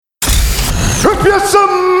up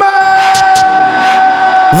your man!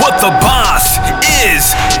 What the boss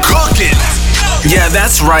is cooking. Yeah,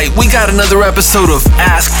 that's right. We got another episode of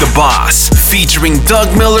Ask the Boss featuring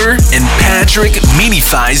Doug Miller and Patrick Meaty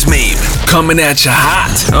Thighs Mabe coming at you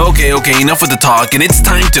hot. Okay, enough with the talk, and it's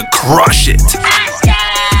time to crush it.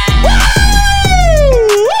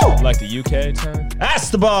 Like the UK time?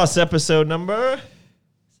 Ask the Boss, episode number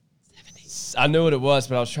 70. I knew what it was,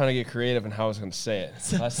 but I was trying to get creative in how I was going to say it.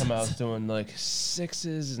 Last time I was doing like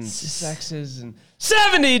sixes and sexes and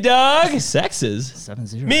 70, Doug! Sexes.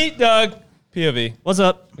 7-0. Meet Doug. POV. What's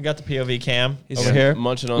up? We got the POV cam He's over here.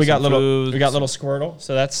 munching on we got some little. foods. We got little Squirtle.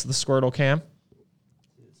 So that's the Squirtle cam.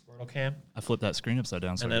 Squirtle cam. I flipped that screen upside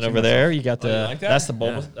down. So And I then could over see there you got the. you like that? That's the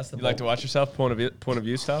Bulba. Yeah. That's the. You like to watch yourself? Point of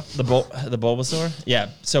view stuff? the Bulbasaur. Yeah.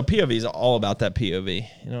 So POV is all about that POV. You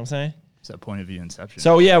know what I'm saying? myself. It's that point of view inception.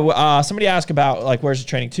 So yeah, somebody asked about like where's the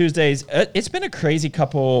training Tuesdays. It's been a crazy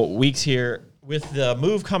couple weeks here with the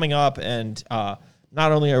move coming up, and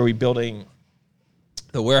not only are we building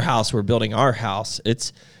the warehouse, we're building our house.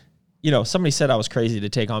 It's, somebody said I was crazy to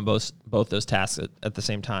take on both those tasks at the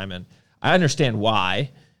same time, and I understand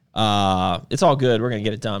why. It's all good. We're gonna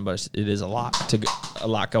get it done, but it is a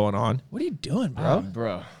lot going on. What are you doing, bro?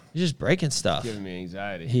 Bro, You're just breaking stuff. giving me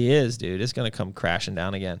anxiety. He is, dude. It's gonna come crashing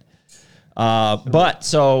down again. But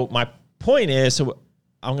so my point is, so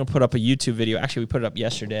I'm gonna put up a YouTube video. Actually, we put it up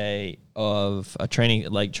yesterday of a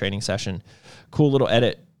training session. Cool little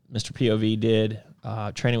edit Mr. POV did.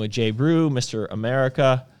 Training with Jay Brew, Mr.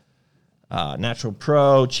 America, Natural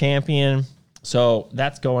Pro Champion. So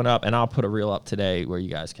that's going up, and I'll put a reel up today where you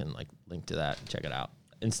guys can link to that and check it out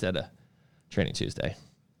instead of Training Tuesday.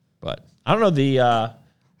 But I don't know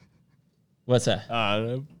what's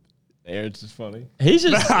that? Aaron's just funny. He's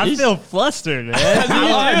just. I feel flustered, man.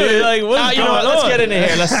 Dude, like, what is You know what? going Let's on? get into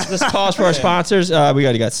here. Let's pause for our sponsors. We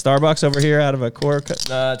got Starbucks over here out of a core.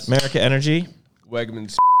 It's America Energy.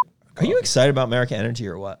 Wegmans. Are you excited about America Energy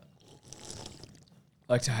or what?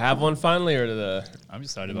 Like to have one finally, or to the... I'm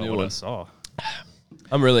excited about New what I one. saw.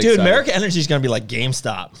 I'm really Dude, excited. America Energy is gonna be like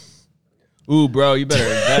GameStop. Ooh, bro, you better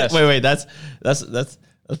invest. Wait, that's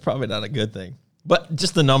probably not a good thing. But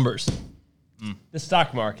just the numbers, The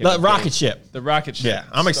stock market. the rocket ship. The rocket ship. Yeah,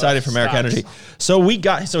 I'm excited for America Stocks. Energy.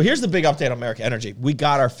 So here's the big update on America Energy. We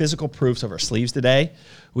got our physical proofs of our sleeves today.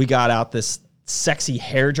 We got out this sexy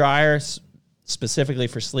hair dryer specifically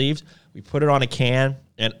for sleeves. We put it on a can,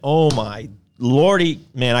 and oh my lordy,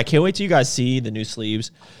 man, I can't wait till you guys see the new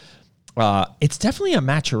sleeves. It's definitely a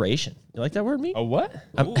maturation. You like that word, me? A what?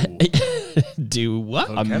 Do what?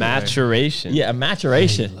 A maturation. Yeah, a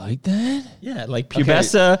maturation. Like that? Yeah, like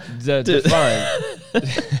pubesa. Define.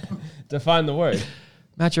 Define the word.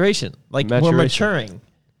 Maturation. Like we're Maturation. maturing.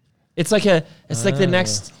 It's like the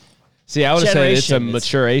next. See, I would say it's a Generation.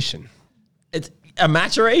 maturation. It's a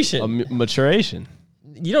maturation. A maturation.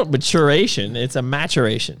 You don't maturation. It's a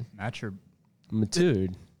maturation.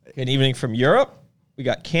 Matured. Good evening from Europe. We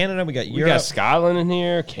got Canada. We got We Europe. got Scotland in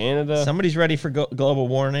here, Canada. Somebody's ready for global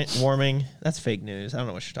warming. That's fake news. I don't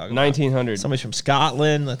know what you're talking 1900. about. Somebody's from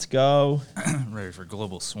Scotland. Let's go. Ready for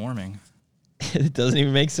global swarming. It doesn't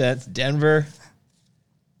even make sense. Denver.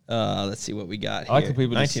 Let's see what we got here. I like when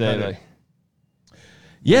people just say 1900. like,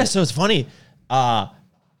 Yeah, so it's funny.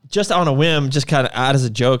 Just on a whim, just kind of out as a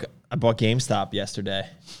joke, I bought GameStop yesterday.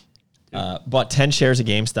 Bought 10 shares of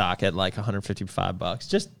GameStop at like $155.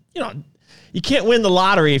 Just, you can't win the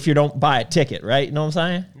lottery if you don't buy a ticket, right? You know what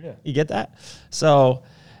I'm saying? Yeah. You get that? So,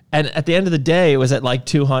 and at the end of the day, it was at like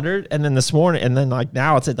 200. And then this morning, and then like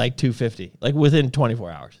now it's at like 250, like within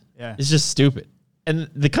 24 hours. Yeah. It's just stupid. And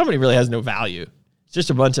the company really has no value. It's just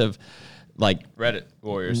a bunch of like Reddit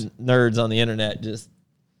warriors. nerds on the internet just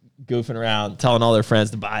goofing around, telling all their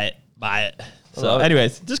friends to buy it. So, love it.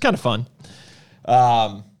 anyways, just kind of fun.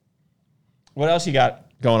 What else you got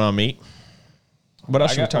going on, Meat? What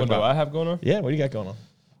else should we talk What do I about? have going on? Yeah, what do you got going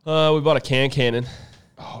on? We bought a cannon.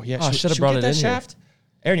 Oh yeah, Oh, I should've we brought get it that in here. shaft.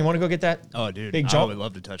 Aaron, you want to go get that? Oh, dude. Big I jump. would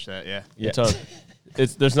love to touch that. Yeah. Yeah,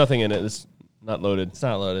 There's nothing in it. It's not loaded. it's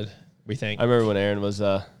not loaded. We think. I remember when Aaron was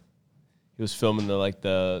he was filming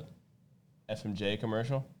the FMJ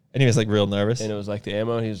commercial, And he was like real nervous. and it was like the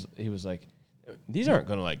ammo. He was like, these aren't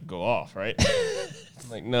gonna like go off, right? I'm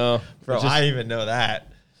like, no, Bro, It's just- I didn't even know that.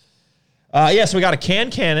 Yeah, so we got a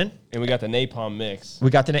cannon. and we got the napalm mix.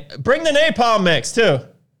 We got bring the napalm mix too,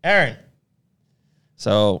 Aaron.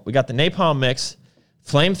 So we got the napalm mix,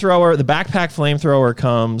 flamethrower. The backpack flamethrower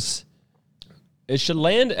comes. It should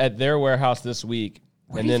land at their warehouse this week,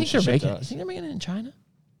 Where and do you then think they're ship making to it? You us. think they're making it in China?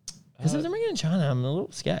 Because if they're making it in China, I'm a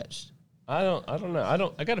little sketched. I don't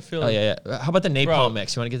know. I got a feeling. Oh yeah. How about the napalm Bro,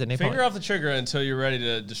 mix? You want to get the napalm? Finger off the trigger until you're ready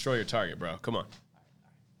to destroy your target, bro. Come on.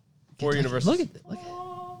 4 universals. Look at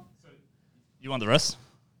You want the rest?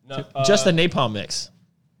 No, just the napalm mix.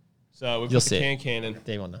 So we You'll put the see. cannon.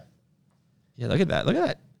 They will know. Yeah, look at that. Look at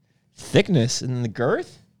that thickness and the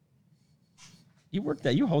girth. You work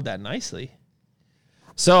that. You hold that nicely.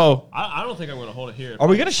 So, I don't think I'm going to hold it here. are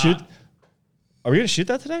we gonna shoot? Are we gonna shoot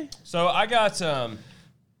that today? So I got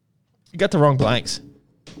You got the wrong blanks.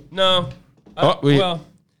 no. Oh,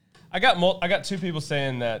 I got 2 people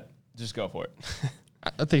saying that just go for it. I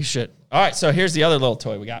think you should. All right, so here's the other little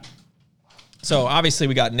toy we got. So obviously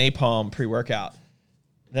we got napalm pre-workout.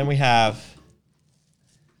 Then we have,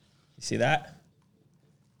 you see that?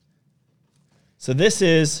 So this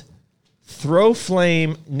is Throw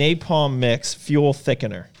Flame Napalm Mix Fuel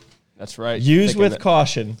Thickener. That's right. Use Thicken with it.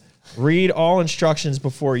 caution. Read all instructions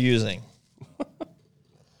before using.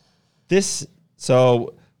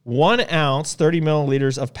 So 1 ounce, 30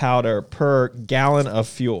 milliliters of powder per gallon of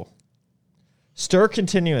fuel. Stir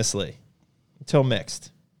continuously until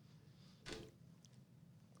mixed.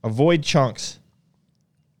 Avoid chunks.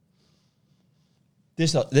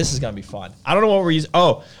 This is going to be fun. I don't know what we're using.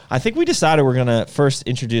 Oh, I think we decided we're going to first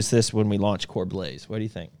introduce this when we launch Core Blaze. What do you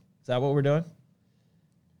think? Is that what we're doing?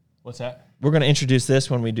 What's that? We're going to introduce this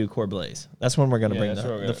when we do Core Blaze. That's when we're going to Yeah, bring that's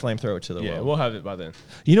what the we're flamethrower to the Yeah, world. we'll have it by then.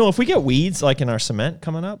 You know, if we get weeds like in our cement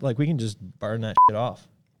coming up, like we can just burn that shit off.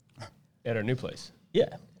 At our new place. Yeah,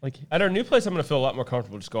 like At our new place, I'm going to feel a lot more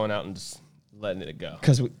comfortable just going out and just letting it go.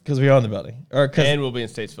 because we own the building, or because And we'll be in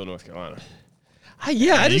Statesville, North Carolina.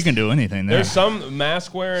 You can do anything there. There's some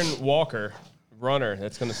mask-wearing walker runner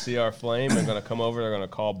that's going to see our flame and going to come over. They're going to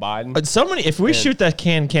call Biden. But somebody, if we shoot that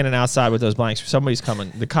cannon outside with those blanks, somebody's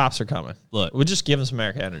coming. The cops are coming. Look. we'll just give them some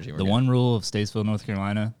American energy. The one rule of Statesville, North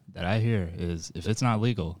Carolina that I hear is if it's not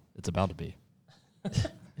legal, it's about to be.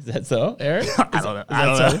 Is that so, Aaron? I don't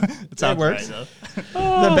know. It sounds works. right,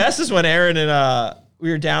 though. The best is when Aaron and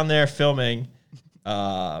we were down there filming.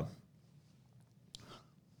 Let's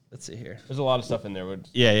see here. There's a lot of stuff in there. We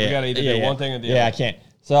Yeah. got to either do one thing or the Yeah, I other. can't.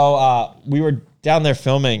 So we were down there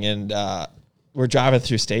filming, and we're driving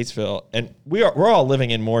through Statesville, and we're all living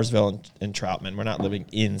in Mooresville and Troutman. We're not living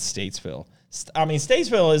in Statesville. I mean,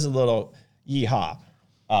 Statesville is a little yeehaw.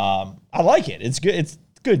 I like it. It's good. It's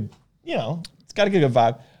good. You know, it's got a good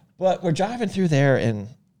vibe. But we're driving through there, and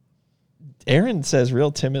Aaron says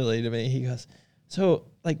real timidly to me, he goes, "So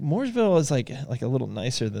like Mooresville is like a little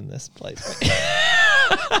nicer than this place."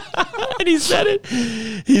 And he said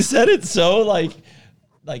it so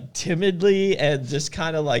like timidly and just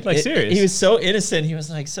kind of like serious. He was so innocent. He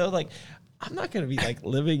was like, so like, I'm not going to be like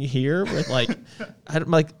living here with like,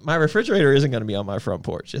 my refrigerator isn't going to be on my front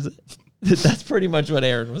porch, is it? That's pretty much what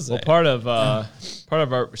Aaron was saying. Part of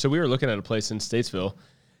our so we were looking at a place in Statesville,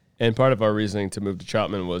 and part of our reasoning to move to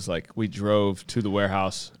Troutman was like we drove to the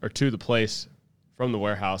warehouse or to the place from the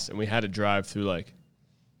warehouse, and we had to drive through like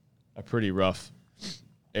a pretty rough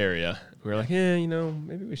area. We were like, yeah, you know,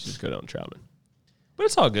 maybe we should just go down to Troutman. But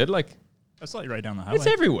it's all good. Like That's like right down the highway. it's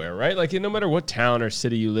everywhere, right? Like no matter what town or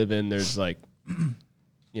city you live in, there's like,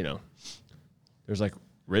 you know, there's like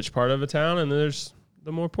rich part of a town, and there's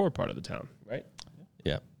the more poor part of the town, right?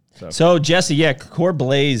 Yeah. So- So Jesse, yeah, Core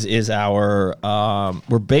Blaze is our.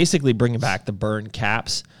 We're basically bringing back the burn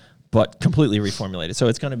caps, but completely reformulated. So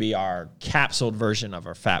it's going to be our capsuled version of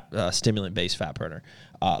our fat stimulant-based fat burner,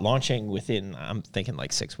 launching within I'm thinking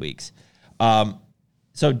like 6 weeks.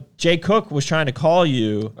 So Jay Cook was trying to call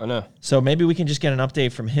you. I know. So maybe we can just get an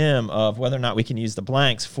update from him of whether or not we can use the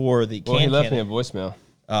blanks for the Well, he can left me a cannon. voicemail.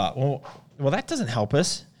 Well, that doesn't help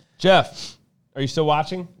us. Jeff, are you still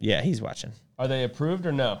watching? Yeah, he's watching. Are they approved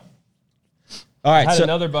or no? All I right, had so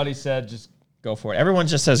another buddy said just. go for it. Everyone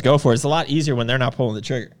just says go for it. It's a lot easier when they're not pulling the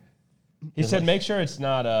trigger. He said make sure it's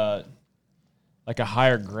not like a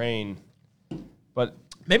higher grain, but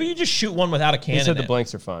Maybe you just shoot one without a can. he said in the it,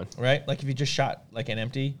 blanks are fine. right? Like if you just shot like an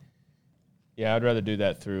empty. Yeah, I'd rather do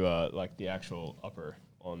that through like the actual upper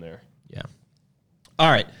on there. Yeah. All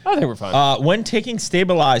right. I think we're fine. When taking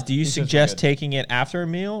Stabilize, do you says we're suggest good. taking it after a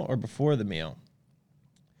meal or before the meal?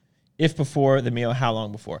 If before the meal, how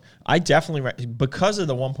long before? I definitely, because of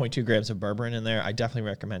the 1.2 grams of berberine in there, I definitely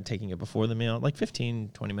recommend taking it before the meal, like 15,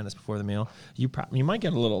 20 minutes before the meal. You might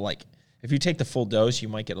get a little like, if you take the full dose, you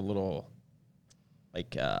might get a little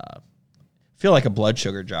like, feel like a blood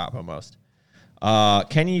sugar drop almost.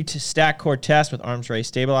 Can you stack core test with arms raised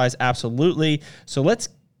Stabilize? Absolutely. So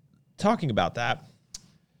talking about that,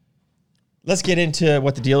 let's get into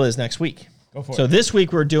what the deal is next week. Go for So it. this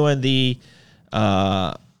week we're doing the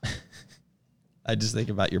I just think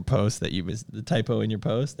about your post that you was the typo in your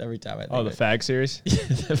post every time I think Oh, the fag series?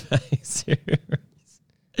 the fag series.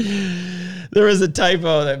 There was a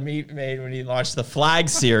typo that Meat made when he launched the flag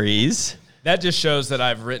series. That just shows that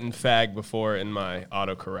I've written fag before in my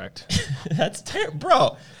autocorrect. That's terrible,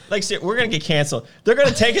 bro. Like, we're gonna get canceled. They're gonna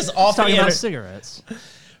take us off the Talking about internet. cigarettes.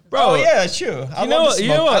 Bro, oh, yeah, that's true. I love to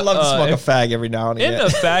smoke a fag every now and In again. a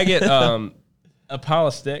faggot, a pile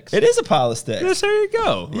of sticks. It is a pile of sticks. Yes, there you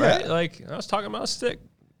go. Right? Yeah. Like, I was talking about a stick.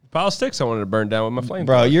 Pile of sticks I wanted to burn down with my flame.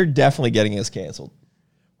 Bro, you're definitely getting us canceled.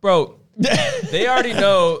 Bro, they already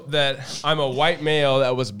know that I'm a white male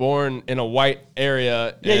that was born in a white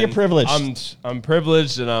area. Yeah, you're and privileged. I'm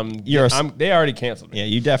privileged, and they already canceled me. Yeah,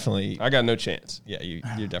 you definitely. I got no chance. Yeah,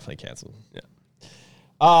 you're definitely canceled. Yeah.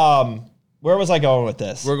 Where was I going with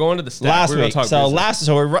this? We're going to the stack. last We're gonna week. talk So business.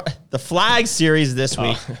 the flag series this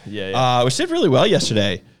week. Yeah. Which did really well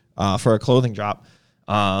yesterday for a clothing drop.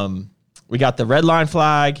 We got the red line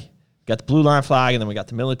flag, got the blue line flag, and then we got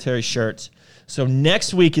the military shirts. So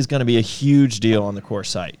next week is going to be a huge deal on the core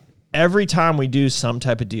site. Every time we do some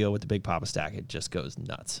type of deal with the Big Papa Stack, it just goes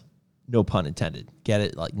nuts. No pun intended. Get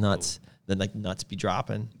it? Like nuts. Then like nuts be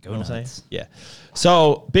dropping. You know what I'm saying? Yeah.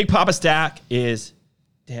 So Big Papa Stack is,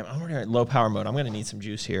 damn, I'm already at low power mode. I'm going to need some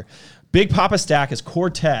juice here. Big Papa Stack is Core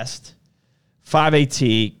Test,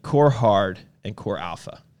 5AT, Core Hard, and Core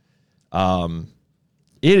Alpha.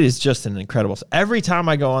 It is just an incredible. Every time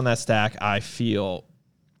I go on that stack, I feel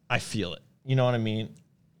it. You know what I mean?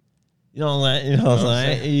 You like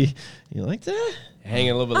that? Hanging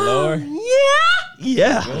a little bit lower.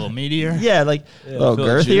 Yeah. A little meatier. Yeah, like a little feel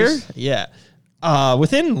the girthier. juice. Yeah.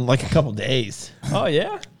 Within like a couple days. Oh,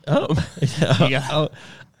 yeah. Oh. Yeah.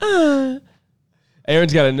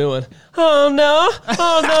 Aaron's got a new one. Oh, no.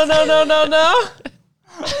 Oh, no.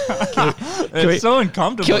 It's so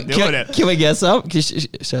uncomfortable doing it. Can we guess some? Should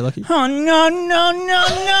I look? Oh, no.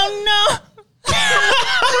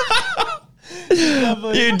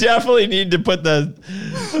 You definitely need to put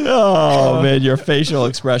your facial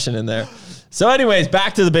expression in there. So anyways,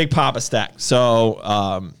 back to the Big Papa Stack.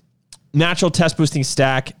 So natural test boosting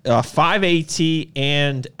stack, 5AT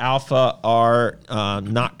and Alpha are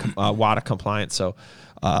not WADA compliant. So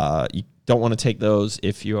you don't want to take those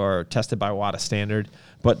if you are tested by WADA standard,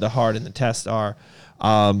 but the hard and the test are.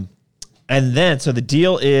 And then, so the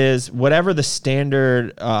deal is whatever the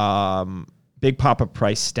standard Big Papa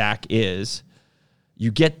price stack is,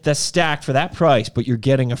 you get the stack for that price, but you're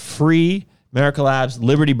getting a free Miracle Labs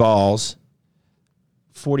Liberty Balls,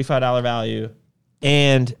 $45 value,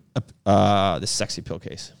 and the sexy pill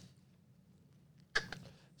case.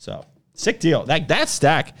 So sick deal. That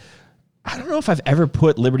stack, I don't know if I've ever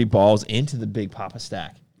put Liberty Balls into the Big Papa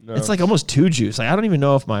stack. No. It's like almost too juice. Like I don't even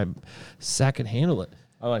know if my sack can handle it.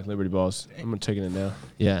 I like Liberty Balls. I'm taking it now.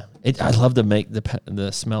 Yeah, I love to make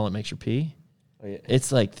the smell it makes you pee. Oh, yeah.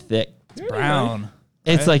 It's like thick. It's brown.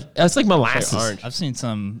 It's like molasses. Like orange. I've seen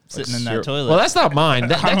some sitting in that syrup. toilet. Well, that's not mine.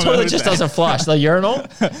 That toilet just doesn't flush. The urinal.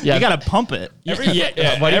 Yeah, you gotta pump it. What do you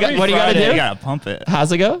got to You do? gotta pump it.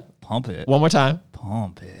 How's it go? Pump it. One more time.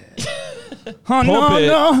 Pump it. Oh,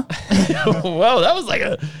 no. Whoa, that was like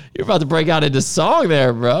you're about to break out into song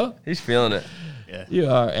there, bro. He's feeling it. Yeah. You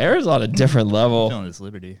are. Aaron's on a different level. Feeling this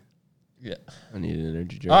liberty. Yeah. I need an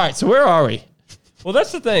energy drink. All right, so where are we? Well,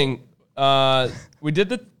 that's the thing. We did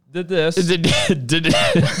this. We're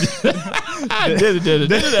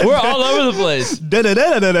all over the place.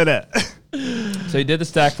 So you did the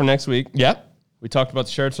stack for next week. Yep. We talked about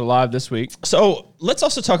the shirts are live this week. So let's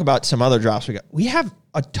also talk about some other drops we got. We have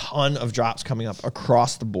a ton of drops coming up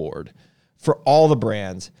across the board for all the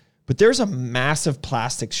brands, but there's a massive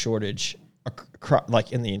plastic shortage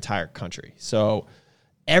like in the entire country. So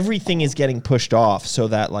everything is getting pushed off so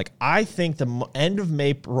that like I think the end of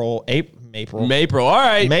April. All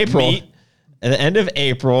right. Meat. At the end of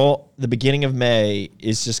April, the beginning of May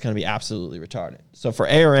is just going to be absolutely retarded. So for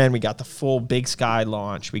ARN, we got the full Big Sky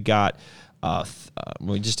launch. We got,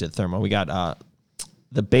 we just did Thermo. We got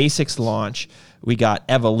the Basics launch. We got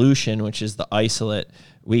Evolution, which is the isolate.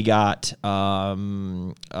 We got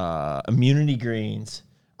Immunity Greens.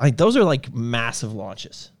 I think those are like massive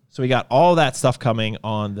launches. So we got all that stuff coming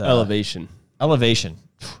on the Elevation.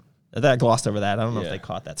 That glossed over that. I don't know if they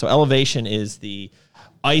caught that. So Elevation is the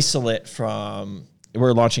isolate from,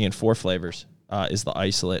 we're launching in 4 flavors, is the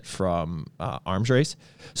isolate from Arms Race.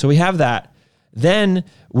 So we have that. Then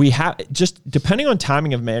we have, just depending on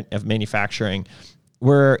timing of manufacturing,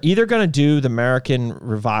 we're either going to do the American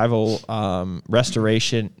Revival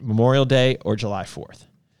Restoration Memorial Day or July 4th.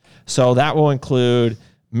 So that will include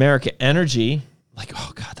American Energy. Like,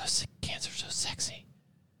 oh God, those cans are so sexy.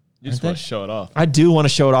 You just want to show it off. I do want to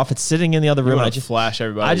show it off. It's sitting in the other room. I I just just flash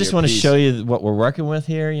everybody. I just want to show you what we're working with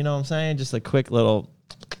here. You know what I'm saying? Just a quick little.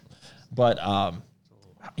 But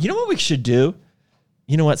you know what we should do?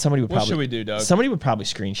 You know what? Somebody would What probably. should we do, Doug? Somebody would probably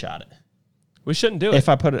screenshot it. We shouldn't do it. If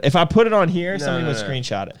I put it on here, somebody would no.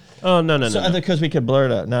 screenshot it. Oh no. Because we could blur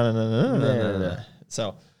it out. No.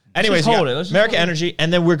 So, anyways, hold yeah, it. Let's just American hold it. Energy,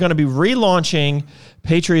 and then we're going to be relaunching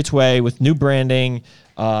Patriots Way with new branding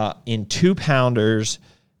in 2-pounders.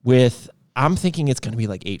 With I'm thinking it's going to be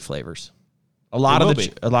like 8 flavors. It will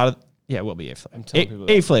be 8 flavors.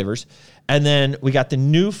 Eight flavors, and then we got the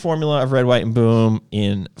new formula of Red, White, and Boom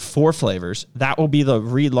in 4 flavors. That will be the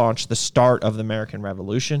relaunch, the start of the American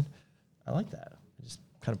Revolution. I like that. Just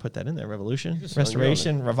kind of put that in there. Revolution,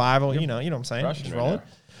 restoration, revival. You know what I'm saying? Just roll it.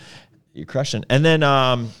 You're crushing. And then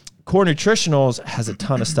Core Nutritionals has a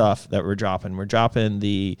ton of stuff that we're dropping. We're dropping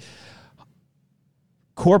the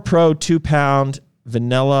Core Pro 2-pound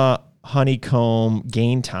vanilla honeycomb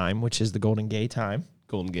gain time, which is the Golden Gay time.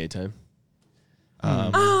 Golden Gay time.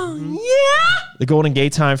 The Golden Gay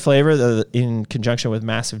time flavor in conjunction with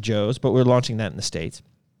Massive Joe's, but we're launching that in the States.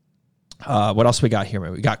 What else we got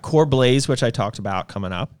here? We got Core Blaze, which I talked about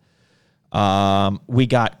coming up. We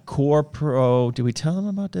got Core Pro. Did we tell them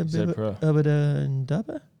about the Pro.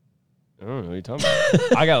 Dubba? I don't know what you're talking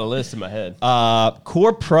about. I got a list in my head.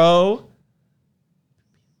 Core Pro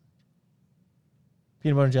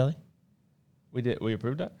peanut butter and jelly. We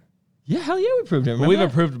approved that? Yeah, hell yeah, we approved it. But we've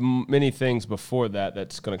Remember that? approved many things before that.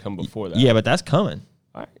 That's going to come before that. Yeah, but that's coming.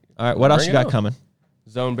 All right. All right, what else you Bring it got on. coming?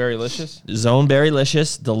 Zone Berrylicious, Zone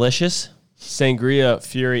Berrylicious, delicious. Sangria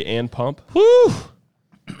Fury and Pump, Woo!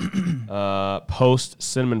 Post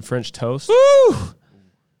Cinnamon French Toast. Woo!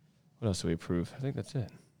 What else do we approve? I think that's it.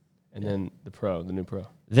 And then the new Pro.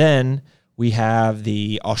 Then we have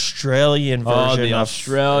the Australian version the of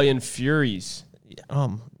Australian Furies.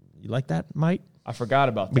 You like that, Mike? I forgot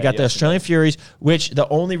about that. We got the yesterday. Australian Furies, which the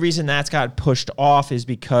only reason that's got pushed off is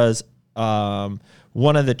because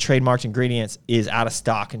one of the trademarked ingredients is out of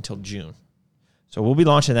stock until June. So we'll be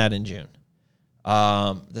launching that in June.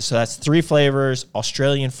 So that's 3 flavors,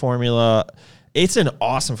 Australian formula. It's an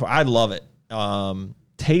awesome I love it.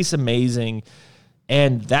 Tastes amazing.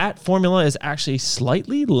 And that formula is actually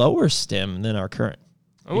slightly lower stem than our current.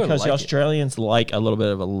 Because the Australians like a little bit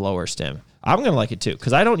of a lower stem. I'm going to like it too,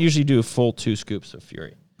 because I don't usually do a full 2 scoops of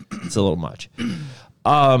Fury. It's a little much.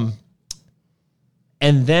 And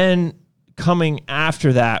then coming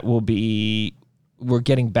after that will be, we're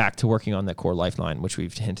getting back to working on the Core Lifeline, which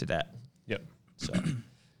we've hinted at. Yep. So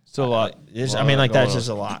Still a lot. that's going just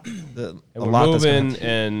on. a lot. And we're moving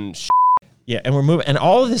and And we're moving. And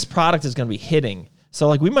all of this product is going to be hitting. So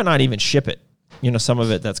like we might not even ship it. Some of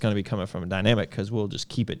it that's going to be coming from a Dynamic because we'll just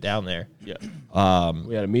keep it down there. yeah.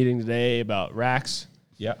 We had a meeting today about racks.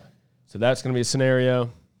 Yeah. So that's going to be a scenario.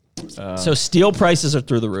 So steel prices are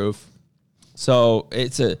through the roof. So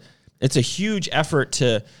it's a huge effort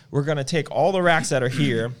we're going to take all the racks that are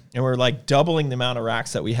here and we're like doubling the amount of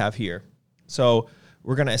racks that we have here. So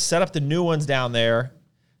we're going to set up the new ones down there.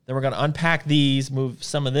 Then we're going to unpack these, move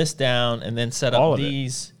some of this down, and then set All up of it.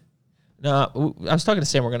 these. No, I was talking to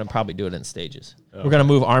Sam. We're going to probably do it in stages. We're going to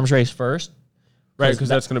move arms race first. Right, because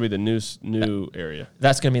that's going to be the new area.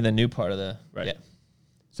 That's going to be the new part of the Right. Yeah.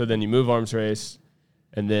 So then you move arms race,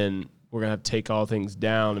 and then we're going to have to take all things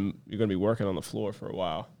down, and you're going to be working on the floor for a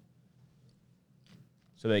while.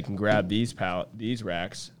 So they can grab these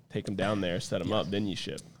racks, take them down there, set them up, then you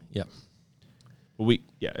ship. Yep. Well,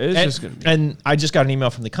 it's just going to be. And I just got an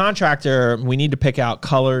email from the contractor. We need to pick out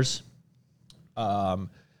colors,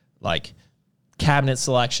 like cabinet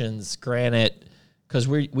selections, granite, because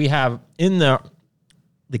we have in the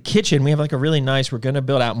kitchen, we have like a really nice, we're going to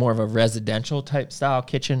build out more of a residential type style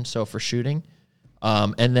kitchen, so for shooting.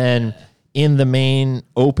 And then in the main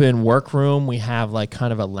open workroom, we have like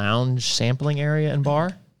kind of a lounge sampling area and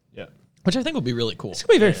bar, Yeah. which I think will be really cool. It's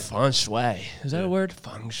going to be very feng shui. Is that a word?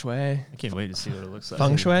 Feng shui? I can't wait to see what it looks like.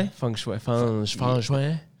 Feng shui? Feng shui. Feng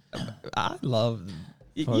shui. I love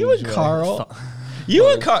Feng you and shui. Carl. You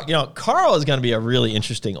and Carl, Carl is going to be a really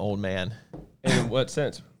interesting old man. In what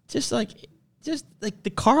sense? Just like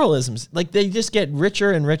the Carlisms, like they just get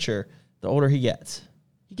richer and richer the older he gets.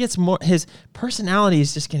 He gets more. His personality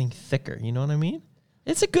is just getting thicker. You know what I mean?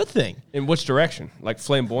 It's a good thing. In which direction? Like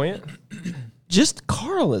flamboyant? Just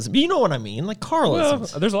Carlism. You know what I mean? Like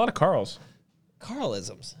Carlisms. Well, there's a lot of Carls.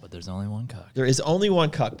 Carlisms. But there's only one cock. There is only one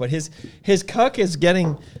cuck, but his cuck is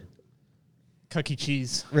getting Cookie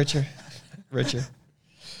cheese. richer. Let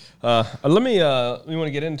me. We want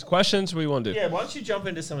to get into questions. What do you want to do? Yeah. Why don't you jump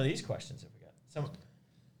into some of these questions if we got some?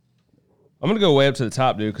 I'm gonna go way up to the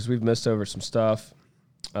top, dude, because we've missed over some stuff.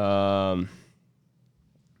 Oh,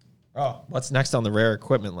 what's next on the rare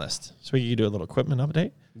equipment list? So we can do a little equipment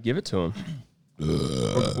update. Give it to him.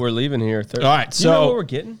 We're leaving here Thursday. All right, Do you know so- what we're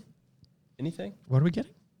getting? Anything? What are we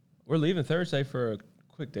getting? We're leaving Thursday for a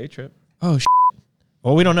quick day trip. Oh,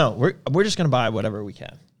 well, we don't know. We're just gonna buy whatever we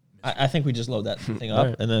can. I think we just load that thing up,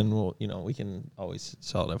 Right. and then we can always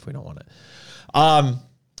sell it if we don't want it.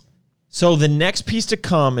 So the next piece to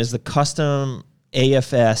come is the custom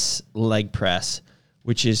AFS leg press,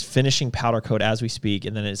 which is finishing powder coat as we speak,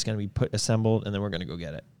 and then it's going to be assembled, and then we're going to go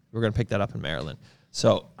get it. We're going to pick that up in Maryland.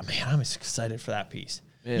 So, man, I'm excited for that piece.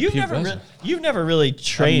 Man, You've never really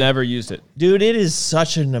trained. I've never used it. Dude, it is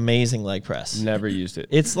such an amazing leg press. Never used it.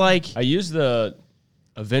 It's like, I used the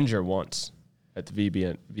Avenger once at the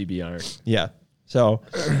VB Iron. yeah. So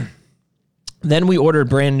then we ordered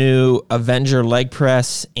brand new Avenger leg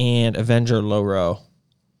press and Avenger low row.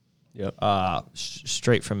 Yep.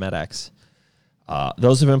 Straight from MedX.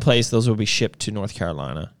 Those have been placed. Those will be shipped to North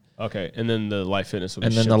Carolina. Okay, and then the Life Fitness will be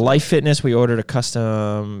And then shipped. the Life Fitness, we ordered a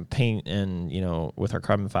custom paint and, with our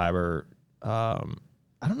carbon fiber. I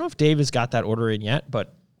don't know if Dave has got that order in yet,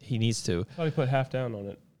 but he needs to. Probably put half down on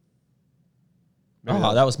it.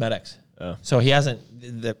 Oh, that was MedX. Oh. So he hasn't,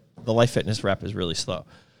 the Life Fitness rep is really slow.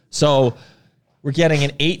 So we're getting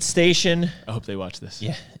an 8-station. I hope they watch this.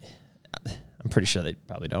 Yeah. I'm pretty sure they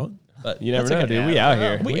probably don't. But You never that's know, okay. dude. We out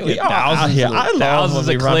here. We get are out here. I love thousands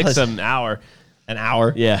when of we run clicks places. an hour. An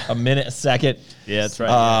hour. Yeah. A minute, a second. Yeah, that's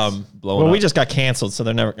right. Blowing Well, we up. just got canceled, so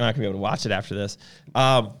they're not going to be able to watch it after this.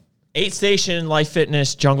 8-station Life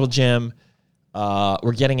Fitness Jungle Gym.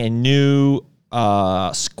 We're getting a new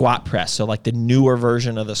squat press. So like the newer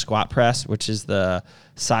version of the squat press, which is the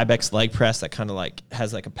Cybex leg press that kind of like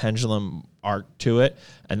has like a pendulum arc to it.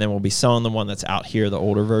 And then we'll be selling the one that's out here, the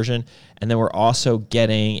older version. And then we're also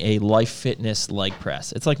getting a Life Fitness leg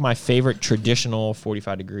press. It's like my favorite traditional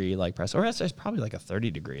 45-degree leg press. Or it's probably like a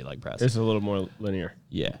 30-degree leg press. It's a little more linear.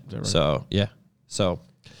 Yeah. that right? So, yeah. So,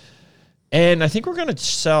 and I think we're going to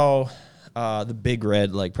sell the big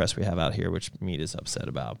red leg press we have out here, which Meat is upset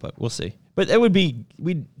about, but we'll see. But it would be,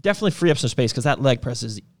 we'd definitely free up some space because that leg press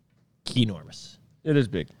is enormous. It is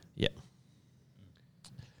big. Yeah.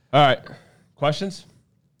 All right. Questions?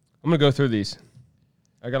 I'm going to go through these.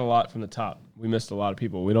 I got a lot from the top. We missed a lot of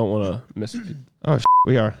people. We don't want to miss people. Oh,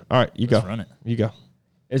 we are. All right. You Let's go. run it. You go.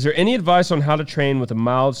 Is there any advice on how to train with a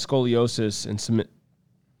mild scoliosis and some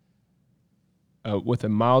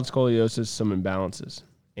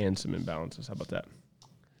imbalances? How about that?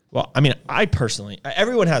 Well, I mean, I personally,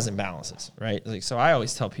 everyone has imbalances, right? Like, so I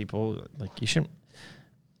always tell people, like, you shouldn't,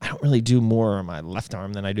 I don't really do more on my left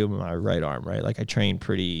arm than I do on my right arm, right? Like, I train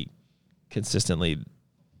pretty consistently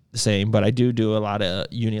the same, but I do a lot of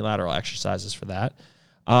unilateral exercises for that.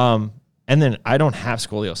 And then I don't have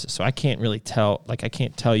scoliosis, so I can't really tell, like, I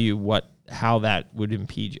can't tell you how that would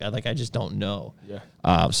impede you. Like, I just don't know.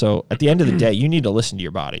 Yeah. So at the end of the day, you need to listen to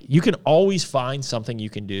your body. You can always find something you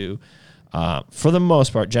can do, for the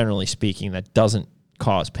most part, generally speaking, that doesn't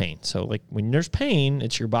cause pain. So like when there's pain,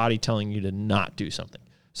 it's your body telling you to not do something.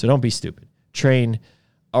 So don't be stupid. Train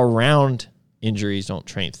around injuries. Don't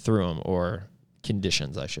train through them, or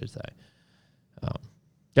conditions, I should say.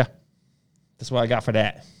 Yeah. That's what I got for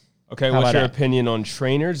that. Okay, How what's about your that? opinion on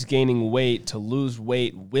trainers gaining weight to lose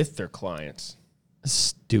weight with their clients?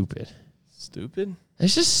 Stupid. Stupid?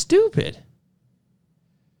 It's just stupid.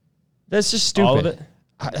 That's just stupid. All of it?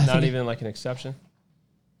 I Not think- even like an exception?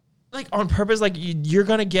 like on purpose, like you're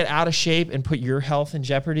gonna get out of shape and put your health in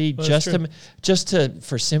jeopardy Well, just that's to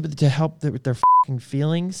for sympathy, to help with their fucking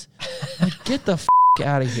feelings. Like, get the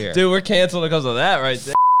out of here. Dude, we're canceled because of that right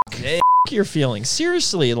there. F your feelings.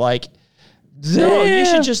 Seriously, like, no, you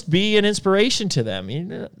should just be an inspiration to them. You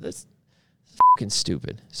know, that's fucking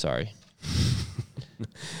stupid. Sorry.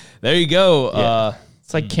 There you go. Yeah.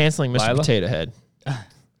 It's like canceling Mr. Lila? Potato Head.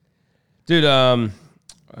 Dude,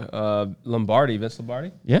 Lombardi, Vince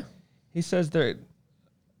Lombardi, Yeah. he says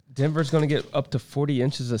Denver's going to get up to 40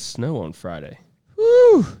 inches of snow on Friday.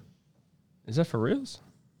 Woo. Is that for reals?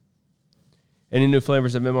 Any new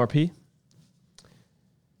flavors of MRP?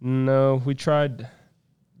 No, we tried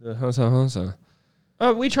the Hansa.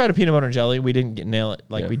 We tried a peanut butter and jelly. We didn't nail it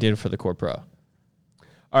like Yeah. we did for the Core Pro.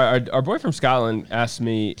 All right, our boy from Scotland asked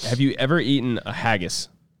me, have you ever eaten a haggis?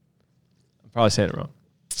 I'm probably saying it wrong.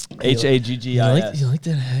 Haggis. You like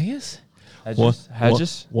that haggis?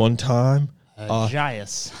 Haggis? One time.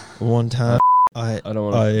 Gias. One time I don't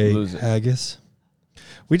want to ate lose it. haggis.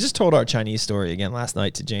 We just told our Chinese story again last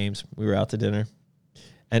night to James. We were out to dinner.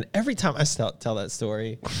 And every time I tell that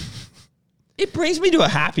story, it brings me to a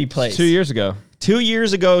happy place. 2 years ago. 2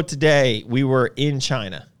 years ago today, we were in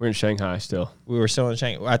China. We're in Shanghai still. We were still in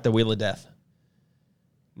Shanghai at the Wheel of Death.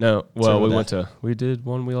 No, well, Circle we did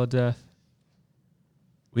one Wheel of Death.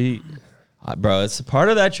 Bro, it's a part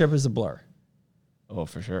of that trip is a blur. Oh,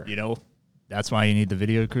 for sure. You know, that's why you need the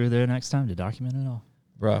video crew there next time to document it all.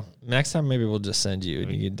 Bro, next time maybe we'll just send you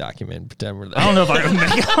and you can document and pretend we're there. I don't know if I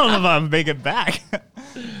can make it back.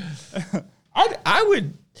 I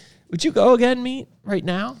would. Would you go again, Meat, right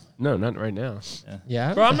now? No, not right now.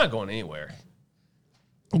 Yeah. Bro, I'm not going anywhere.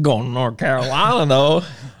 I'm going to North Carolina, though.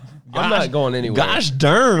 I'm not going anywhere. Gosh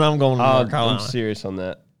darn, I'm going to North I'm Carolina. serious on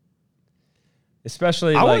that.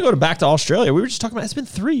 Especially, I want like, to go back to Australia. We were just talking about it's been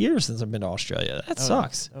 3 years since I've been to Australia. That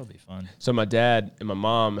sucks. That would be fun. so my dad and my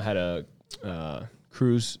mom had a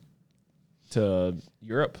cruise to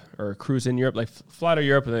Europe, or a cruise in Europe, like fly to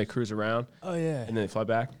Europe and then they cruise around. Oh, yeah. And then they fly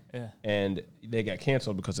back. Yeah. And they got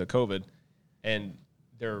canceled because of COVID. And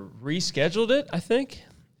they're rescheduled it, I think.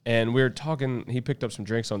 And we were talking, he picked up some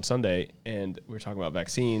drinks on Sunday, and we were talking about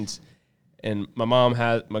vaccines. And my mom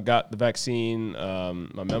got the vaccine,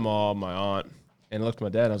 my mama, my aunt, and I looked at my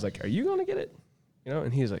dad, and I was like, are you going to get it? You know,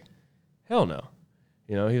 and he was like, hell no.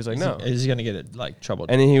 You know, he was like, no. Is he going to get it, like,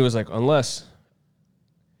 troubled? And then he was like, unless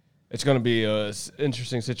it's going to be an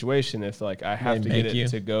interesting situation if, like, I have to get it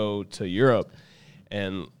to go to Europe,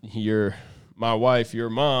 and my wife, your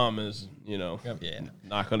mom is, you know,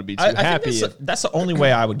 not going to be too happy. That's the only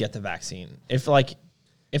way I would get the vaccine.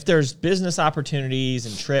 If there's business opportunities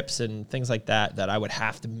and trips and things like that I would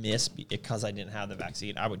have to miss because I didn't have the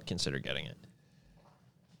vaccine, I would consider getting it.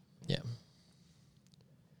 Yeah.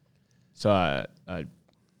 So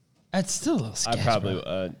It's still a little sketch,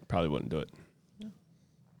 I probably wouldn't do it.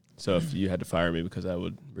 So if you had to fire me because I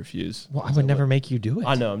would refuse. Well, I would never make you do it.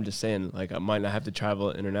 I know. I'm just saying, like, I might not have to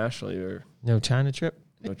travel internationally or No China trip?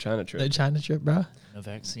 no China trip. No China trip, bro? No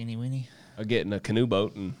vaccine-y weenie. I'll get in a canoe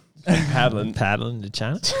boat and paddling. Paddling to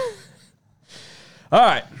China? All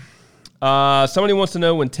right. Somebody wants to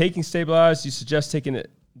know, when taking stabilized, you suggest taking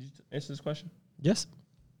it. Did you answer this question? Yes.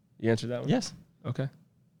 You answered that one? Yes. Okay.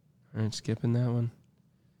 All right, skipping that one.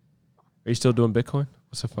 Are you still doing Bitcoin?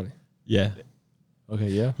 What's so funny? Yeah. Okay,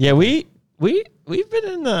 yeah. Yeah, we've been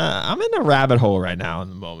in I'm in a rabbit hole right now in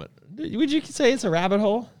the moment. Would you say it's a rabbit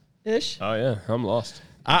hole ish? Oh, yeah. I'm lost.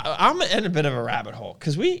 I'm in a bit of a rabbit hole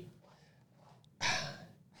because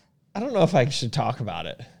I don't know if I should talk about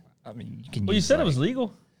it. I mean, you can. Well, you said it was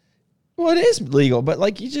legal. Well, it is legal, but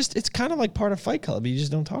like it's kind of like part of Fight Club. You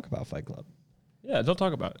just don't talk about Fight Club. Yeah, don't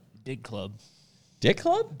talk about it. Dig Club. Dick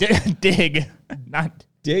Club? Dig. Not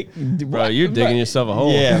Dick. Bro, you're digging yourself a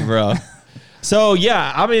hole. Yeah, bro. So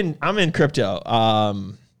yeah, I'm in crypto.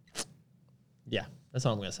 Yeah, that's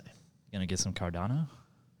all I'm gonna say. gonna get some Cardano.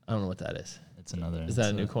 I don't know what that is. It's another. Is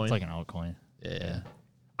that a new coin? It's like an altcoin. Yeah.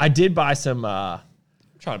 I did buy some I'm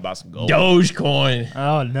trying to buy some gold. Dogecoin.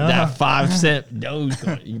 Oh no. That 5-cent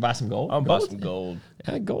Dogecoin. You can buy some gold? I'm buying some gold.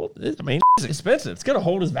 Yeah, gold. I mean, It's expensive. it's gonna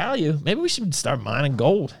hold its value. Maybe we should start mining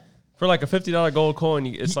gold. For like a $50 gold coin,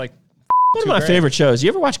 it's like One of my $2,000. favorite shows. You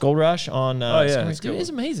ever watch Gold Rush on? Oh, yeah, Discovery? it's Dude, good. it's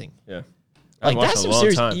amazing. Yeah. Like watched that's it a some long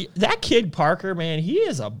serious. time. That kid Parker, man, he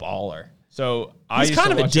is a baller. So I He's used to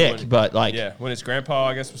kind of a watch it dick, when- but like, yeah, when his grandpa,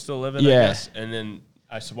 I guess, was still living. Yeah. I guess. And then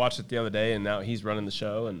I watched it the other day, and now he's running the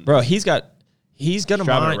show. And bro, he's gonna driving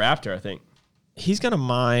mine. a Raptor, I think. He's gonna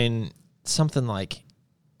mine something like,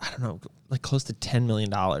 I don't know, like close to $10 million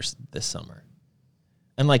this summer.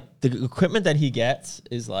 And like the equipment that he gets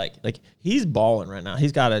is like he's balling right now.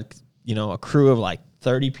 He's got a crew of like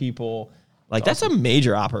 30 people. Like that's a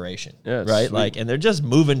major operation, Yeah, it's right? sweet. Like, and they're just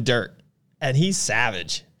moving dirt, and he's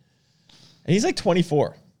savage. And he's like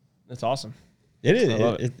 24. That's awesome. It is. I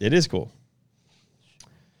love It is cool.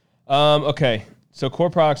 Okay, so core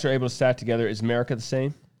products are able to stack together. Is America the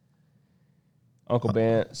same? Uncle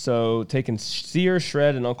Bam. So taking Sear,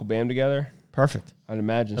 Shred, and Uncle Bam together, Perfect. I'd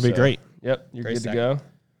imagine That'd be so. great. Yep, you're Great good stack.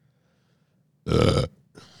 to go.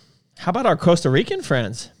 How about our Costa Rican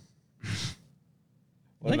friends?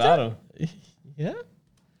 What Like about that? them? Yeah.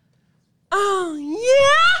 Oh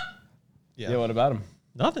yeah. Yeah, what about them?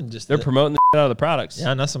 Nothing. Just They're promoting the shit out of the products.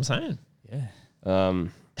 Yeah, that's what I'm saying. Yeah.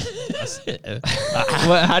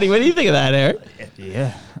 What do you think of that, Eric?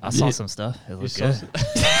 Yeah. I saw some stuff. It looked saw good.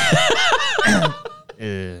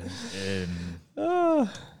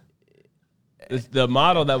 The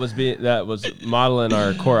model that was modeling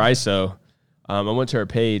our core ISO, I went to her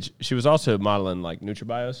page. She was also modeling like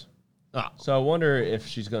NutriBios. So I wonder if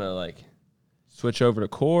she's gonna like switch over to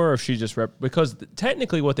core, or if she just because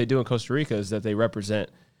technically what they do in Costa Rica is that they represent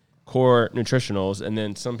core nutritionals, and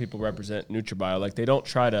then some people represent NutriBio. Like they don't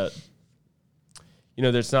try to, you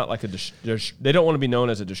know, there's not like they don't want to be known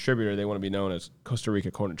as a distributor. They want to be known as Costa Rica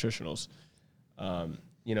Core Nutritionals.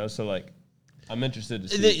 You know, so like, I'm interested to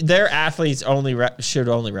see. Their athletes should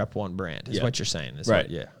only rep one brand, is what you're saying. Right.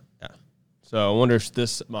 Yeah. So I wonder if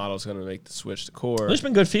this model is going to make the switch to core. There's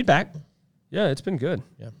been good feedback. Yeah, it's been good.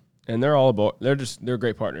 Yeah. And they're all about, they're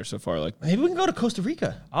great partners so far. Like, Maybe we can go to Costa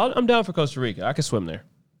Rica. I'm down for Costa Rica. I can swim there.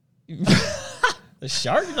 The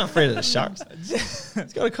sharks? I'm not afraid of the sharks.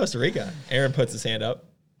 Let's go to Costa Rica. Aaron puts his hand up.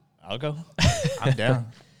 I'll go. I'm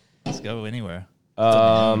down. Let's go anywhere.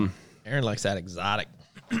 Aaron likes that exotic.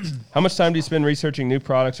 How much time do you spend researching new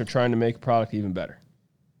products or trying to make a product even better?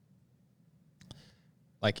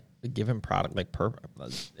 Like a given product,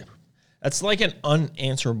 that's like an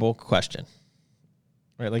unanswerable question,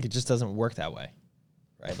 right? Like it just doesn't work that way,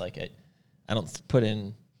 right? Like I don't put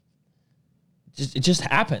in. It just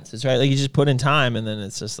happens. It's right. Like you just put in time, and then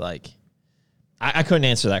it's just like, I couldn't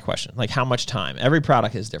answer that question. Like how much time? Every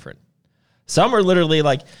product is different. Some are literally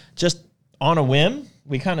like just on a whim.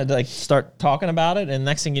 We kind of like start talking about it, and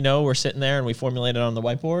next thing you know, we're sitting there and we formulate it on the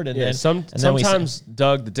whiteboard. And then sometimes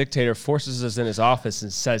Doug, the dictator, forces us in his office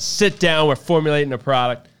and says, "Sit down. We're formulating a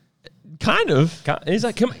product." Kind of. And he's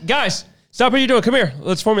like, "Come, guys, stop what you're doing. Come here.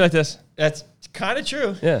 Let's formulate this." That's kind of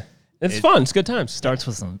true. Yeah, it's fun. It's good times. Starts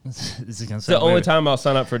with some. It's the only time I'll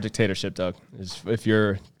sign up for a dictatorship, Doug, is if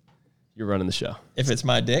you're running the show. If it's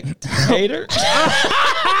my dictator.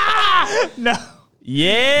 No.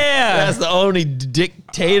 Yeah, that's the only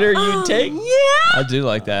dictator you take. Yeah, I do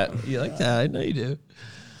like that. You like that? I know you do.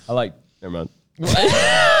 I like. Never mind.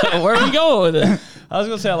 Where are you going with it? I was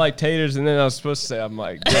gonna say I like taters, and then I was supposed to say I'm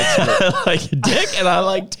like dicks, I like a dick, and I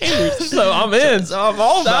like taters. so I'm in. So I'm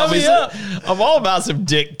all about I'm all about some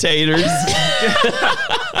dictators.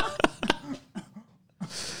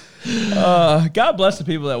 God bless the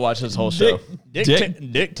people that watch this whole show.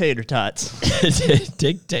 Dictator tots.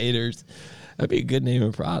 Dictators. That'd be a good name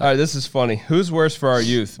of product. All right, this is funny. Who's worse for our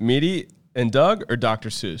youth, Meaty and Doug, or Dr.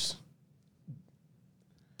 Seuss?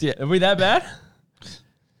 Are we that bad?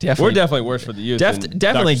 Definitely. We're definitely worse for the youth.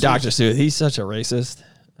 Definitely Dr. Seuss. He's such a racist.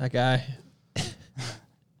 That guy.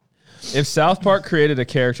 If South Park created a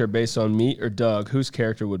character based on Meat or Doug, whose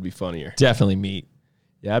character would be funnier? Definitely Meat.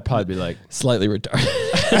 Yeah, I'd probably be like slightly retarded.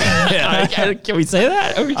 Can we say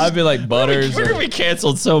that? I'd be like Butters. We're gonna be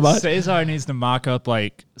canceled so much. Cesar needs to mock up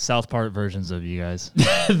like South Park versions of you guys.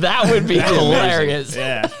 That would be hilarious.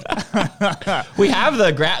 Yeah. We have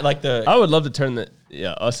the I would love to turn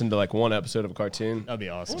us into like one episode of a cartoon. That'd be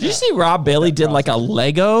awesome. Did you see Rob Bailey did like a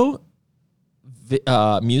Lego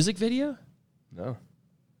music video? No.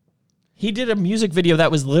 He did a music video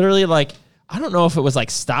that was literally like, I don't know if it was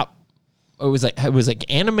like stop. It was like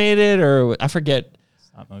animated or I forget.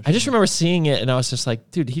 I just remember seeing it and I was just like,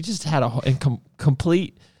 dude, he just had a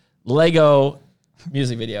complete Lego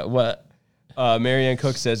music video. What? Marianne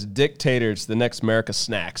Cook says, dictators, the next America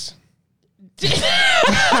snacks.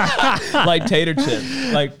 Like tater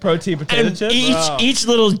chips, like protein potato chips. Each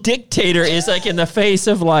little dictator is like in the face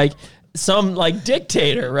of like some like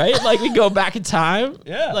dictator, right? Like we go back in time.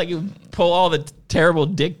 Yeah. Like you pull all the terrible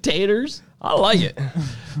dictators. I like it.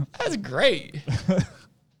 That's great.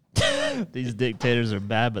 These dictators are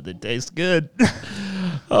bad, but they taste good.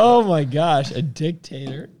 Oh my gosh, a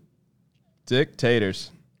dictator. Dictators.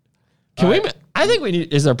 Can we? I think we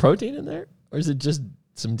need. Is there protein in there, or is it just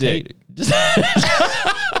some dick? Just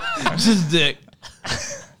dick.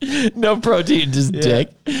 No protein, just dick.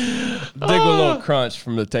 Dick with a little crunch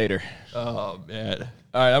from the tater. Oh man.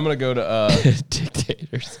 All right, I'm gonna go to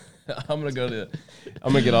dictators. I'm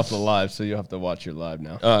gonna get off the live, so you'll have to watch your live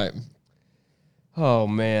now. All right. Oh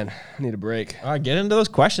man, I need a break. All right, get into those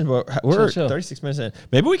questions. But we're Chill. 36 minutes in.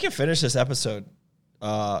 Maybe we can finish this episode.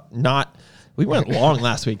 We went long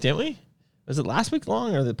last week, didn't we? Was it last week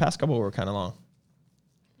long, or the past couple were kind of long?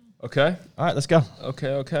 Okay. All right, let's go.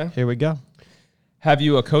 Okay. Here we go. Have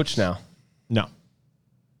you a coach now? No.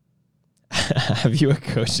 Have you a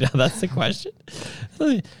coach now? That's the question.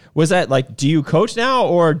 Was that like, do you coach now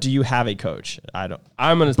or do you have a coach? I don't.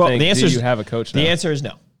 I'm going to think, the answer do you have a coach now? The answer is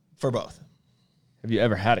no for both. Have you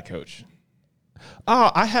ever had a coach?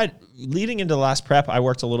 I had, leading into the last prep, I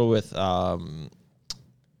worked a little with, why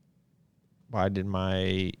did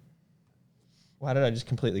I just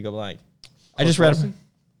completely go blank? I just read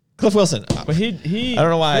Cliff Wilson. But he I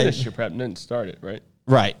don't know why finished your prep and didn't start it, right?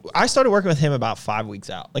 Right. I started working with him about 5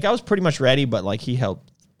 weeks out. Like I was pretty much ready, but like he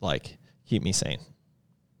helped like keep me sane.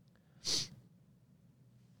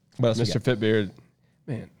 What else Mr. Fitbeard,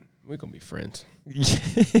 man, we're going to be friends.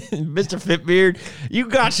 Mr. Fitbeard, you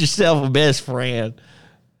got yourself a best friend.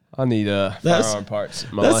 I need firearm parts.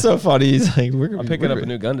 That's so funny. He's like, I'm picking up a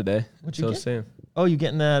new gun today. What'd you get? Sam. Oh, you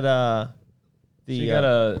getting that? So you got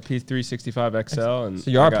a P365 XL, and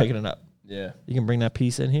So you are picking it up. Yeah. You can bring that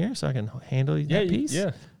piece in here so I can handle that piece?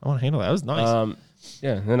 Yeah. I want to handle that. That was nice.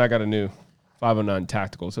 Yeah. And then I got a new 509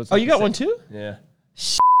 tactical. So it's Oh, like you the got same- one too? Yeah.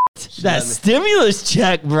 That stimulus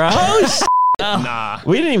check, bro. Nah.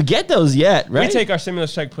 We didn't even get those yet, right? We take our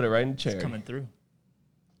stimulus check, put it right in the chair. Coming through.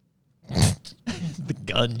 the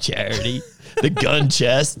gun charity, the gun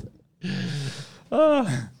chest, All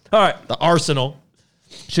right. the arsenal.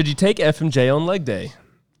 Should you take FMJ on leg day?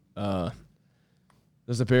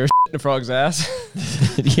 Does a bear in a frog's ass?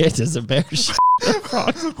 Yeah, it's just a bear shit.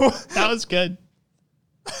 That was good.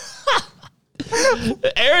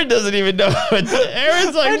 Aaron doesn't even know.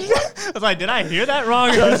 Aaron's like, I was like, did I hear that wrong?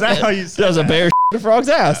 Or is that how you said there's a bear in a frog's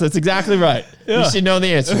ass. That's exactly right. You should know the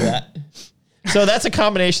answer to that. So that's a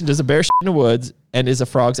combination. Does a bear in the woods and is a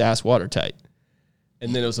frog's ass watertight?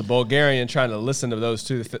 And then it was a Bulgarian trying to listen to those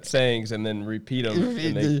two sayings and then repeat them.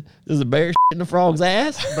 And they- Does a bear in a frog's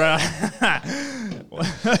ass?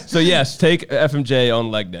 so yes, take FMJ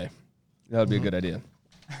on leg day. That would be a good idea.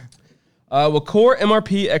 Will core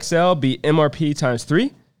MRP XL be MRP times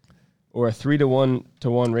 3 or a 3-to-1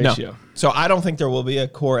 ratio? No. So I don't think there will be a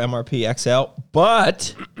core MRP XL,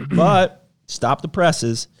 but stop the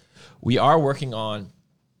presses. We are working on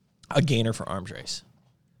a gainer for arms race,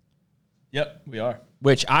 Yep, we are.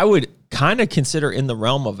 which I would kind of consider in the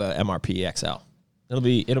realm of a MRP XL. It'll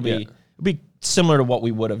be similar to what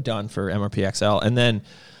we would have done for MRP XL, and then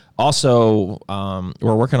also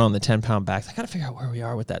we're working on the 10-pound bags. I got to figure out where we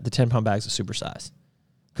are with that. The 10-pound bags of supersize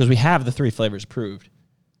because we have the 3 flavors approved,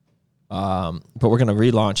 but we're going to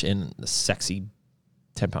relaunch in the sexy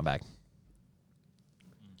 10-pound bag.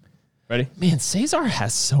 Ready? Man, Cesar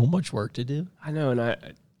has so much work to do. I know, and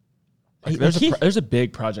Hey, there's a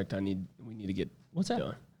big project we need to get. What's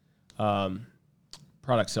that? Done.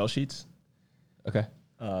 Product sell sheets. Okay.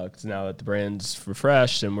 Because now that the brand's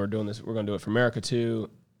refreshed and we're doing this, we're going to do it for America too.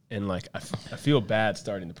 And like, I feel bad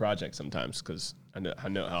starting the project sometimes because I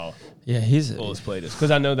know how Yeah, he's full his plate is.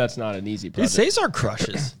 Because I know that's not an easy project. Cesar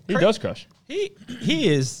crushes. He does crush. He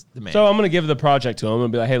is the man. So I'm going to give the project to him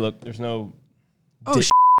and be like, hey, look, there's no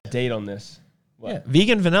date on this. What? yeah,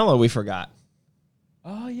 vegan vanilla we forgot.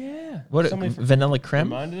 Oh, yeah. What Somebody vanilla creme?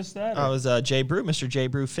 reminded us that? I was J Brew, Mr. J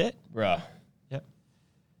Brew Fit. Bruh. Yep.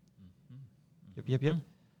 Yep.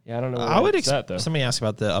 Yeah, I don't know. I would expect though. somebody asked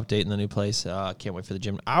about the update in the new place. Can't wait for the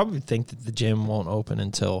gym. I would think that the gym won't open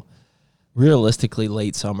until realistically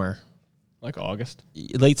late summer, Like August.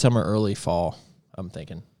 early fall. I'm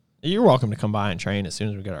thinking. You're welcome to come by and train as soon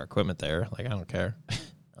as we get our equipment there. Like I don't care. I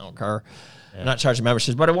don't care. I'm not charging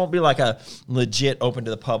memberships, but it won't be like a legit open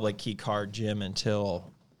to the public key card gym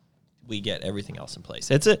until we get everything else in place.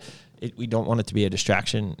 We don't want it to be a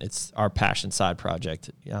distraction. It's our passion side project.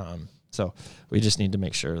 So we just need to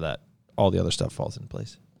make sure that all the other stuff falls into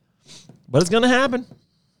place. But it's going to happen.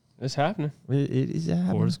 It's happening. It is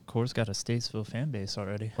happening. Core's got a Statesville fan base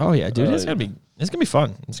already. Oh yeah, dude, it's gonna be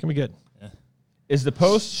fun. It's gonna be good. Is the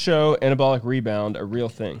post-show anabolic rebound a real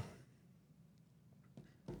thing?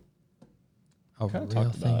 A Kinda real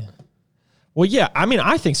talked about thing. Well, yeah, I mean,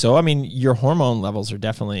 I think so. I mean, your hormone levels are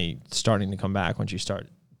definitely starting to come back once you start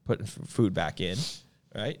putting food back in,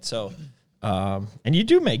 right? So, and you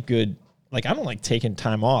do make good. Like, I don't like taking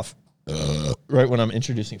time off right when I'm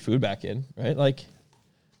introducing food back in, right? Like,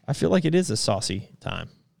 I feel like it is a saucy time.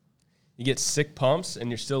 You get sick pumps and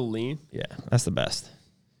you're still lean. Yeah, that's the best.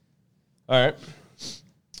 All right.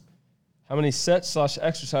 How many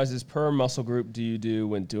sets/exercises per muscle group do you do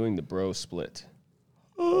when doing the bro split?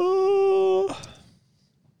 5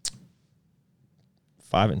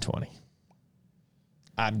 and 20.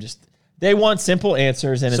 They want simple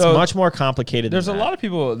answers, and So, it's much more complicated. There's a than that. lot of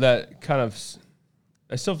people that kind of,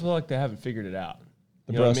 I still feel like they haven't figured it out.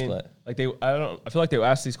 The You know bro what I mean? split. Like I feel like they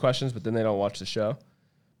ask these questions, but then they don't watch the show.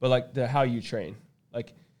 But like how you train,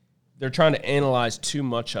 like they're trying to analyze too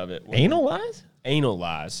much of it. Analyze?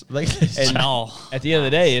 Analyze. Like, And at the end of the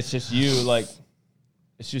day, it's just you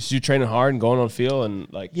it's just you training hard and going on field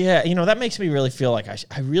and like. yeah, that makes me really feel like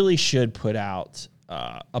I really should put out,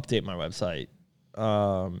 update my website,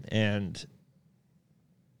 and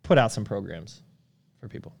put out some programs for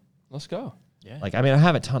people. Let's go. Yeah. Like, I mean, I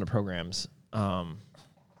have a ton of programs. I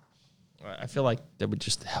feel like that would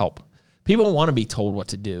just help. People want to be told what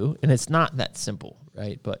to do, and it's not that simple,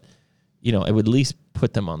 right? But, it would at least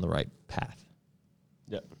put them on the right path.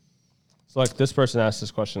 Yeah. So like this person asks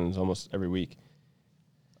this question almost every week.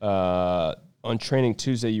 On Training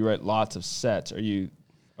Tuesday, you write lots of sets.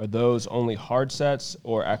 Are those only hard sets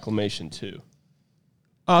or acclimation too?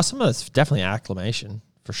 Some of it's definitely acclimation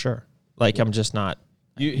for sure. Like I'm just not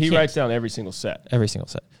He can't- writes down every single set. Every single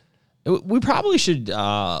set. We probably should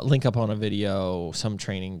link up on a video, some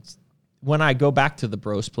training. When I go back to the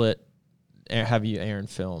bro split, have you, Aaron,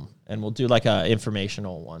 film, and we'll do like a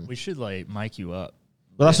informational one. We should like mic you up.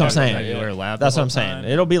 Well, that's what I'm Like, saying. you wear a lab That's the what I'm whole saying.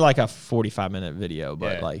 time. It'll be like a 45-minute video,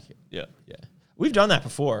 but Yeah. like, Yeah. yeah, we've done that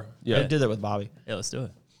before. Yeah. I did that with Bobby. Yeah, let's do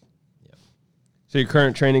it. So your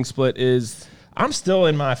current training split is I'm still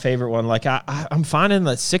in my favorite one. Like I'm finding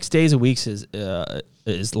that 6 days a week is a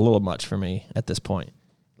little much for me at this point.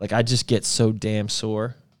 Like I just get so damn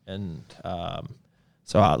sore, and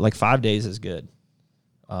like 5 days is good.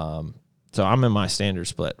 So I'm in my standard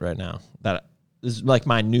split right now. That is like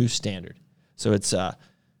my new standard. So it's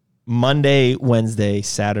Monday, Wednesday,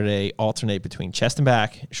 Saturday, alternate between chest and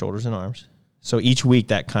back, shoulders and arms. So each week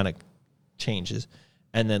that kind of changes.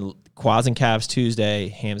 And then quads and calves Tuesday,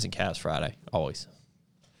 hams and calves Friday, always.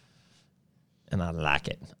 And I like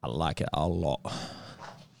it. I like it a lot.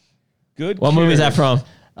 good. What movie is that from?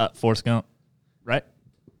 Forrest Gump, right?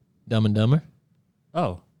 Dumb and Dumber?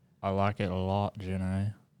 Oh, I like it a lot, Jenny.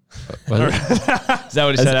 Is that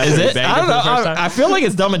what he said? Is after he it? banged I don't for the know. first time? I feel like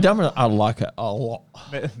it's Dumb and Dumber. I like it a lot.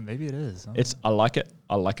 Maybe it is. Huh? It's I like it.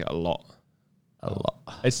 I like it a lot. A lot.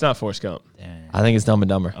 It's not Forrest Gump. Dang. I think it's Dumb and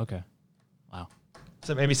Dumber. Okay. Wow.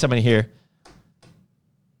 So maybe somebody here.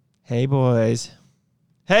 Hey, boys.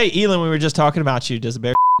 Hey, Elon, we were just talking about you. Does a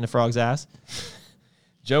bear in the frog's ass?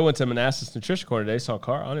 Joe went to Manassas Nutrition Corner today. Saw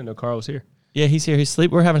Carl. I didn't know Carl was here. Yeah, he's here.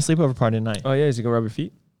 We're having a sleepover party tonight. Oh yeah, is he gonna rub your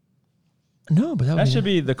feet? No, but That should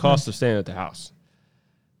be the cost of staying at the house.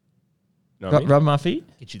 Know what I mean? rub my feet.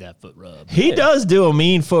 Get you that foot rub. He does do a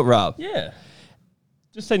mean foot rub. Yeah.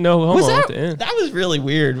 Just say no homo Was at the end. that was really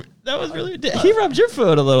weird. That was really. He rubbed your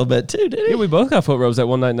foot a little bit too, didn't he? Yeah, we both got foot rubs that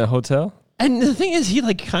one night in the hotel. And the thing is, he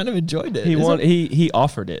like kind of enjoyed it. He Isn't- he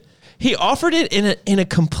offered it. He offered it in a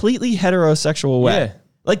completely heterosexual way. Yeah.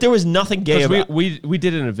 Like there was nothing gay 'Cause about. we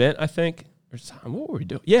did an event, I think. Or something. What were we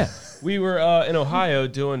doing? Yeah, we were in Ohio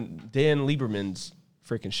doing Dan Lieberman's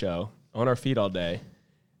freaking show on our feet all day,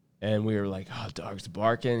 and we were like, "Oh, dog's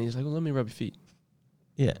barking." He's like, "Well, let me rub your feet."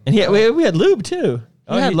 Yeah, and we had lube too.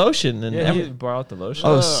 We had he- lotion and Yeah, he brought out the lotion.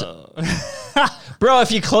 bro,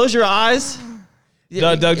 if you close your eyes,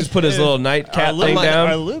 Doug just put his little nightcap thing Are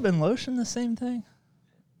down. lube and lotion the same thing?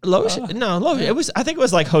 lotion. No, lotion. It was. I think it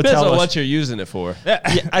was like Depends hotel on lotion. what you're using it for. Yeah,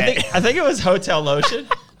 I think it was hotel lotion.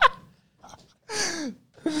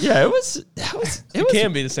 Yeah, it was. It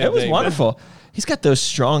can be the same It was thing, wonderful. He's got those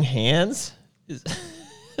strong hands.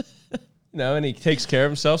 No, and he takes care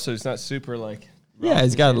of himself, so he's not super like. Yeah,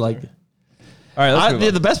 he's got like. All right, let's move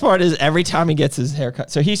on. The best part is every time he gets his haircut.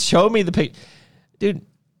 So he showed me the pic. Dude,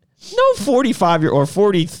 no 45-year or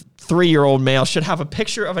 43-year-old male should have a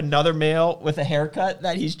picture of another male with a haircut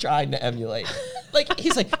that he's trying to emulate.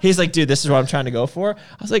 He's like, dude, this is what I'm trying to go for.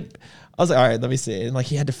 I was like, all right, let me see. And like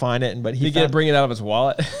he had to find it, but He bring it out of his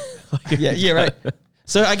wallet. yeah, right.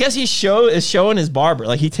 So I guess is showing his barber.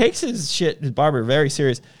 Like he takes his barber very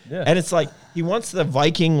serious. Yeah. And it's like he wants the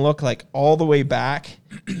Viking look like all the way back,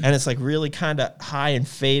 and it's like really kind of high and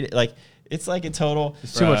faded. Like it's like a total.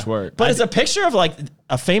 It's too much work. But it's a picture of like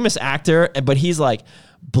a famous actor, but he's like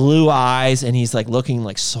blue eyes and he's like looking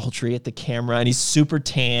like sultry at the camera, and he's super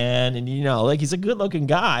tan, and like he's a good looking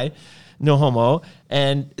guy, no homo,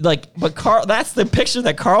 and like but Carl. That's the picture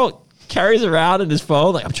that Carl carries around in his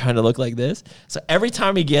phone. Like I'm trying to look like this. So every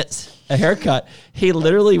time he gets a haircut, he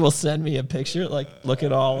literally will send me a picture, like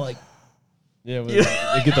looking all like Yeah,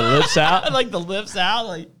 they get the lips out. like the lips out,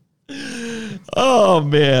 like. Oh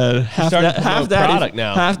man, half started to promote natty, product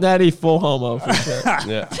now. half natty, full homo for sure.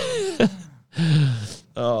 Yeah,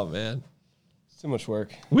 Oh man, too much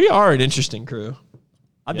work. we are an interesting crew.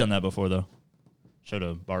 I've done that before though. Showed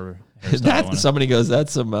a barber. hairstyle on it. Somebody goes,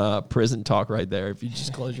 that's some prison talk right there. If you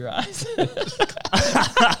just close your eyes.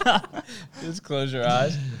 Just close your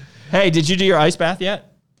eyes. Hey, did you do your ice bath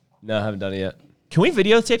yet? No, I haven't done it yet. Can we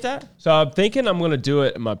videotape that? So I'm thinking I'm going to do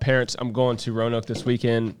it. My parents, I'm going to Roanoke this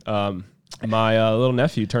weekend. My little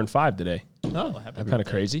nephew turned 5 today. Oh, Kind of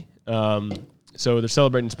crazy. So they're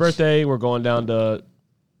celebrating his birthday. We're going down to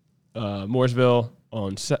Mooresville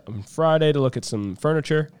on Friday to look at some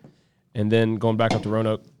furniture, and then going back up to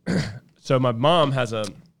Roanoke. So my mom has a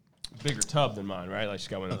bigger tub than mine, right? Like she's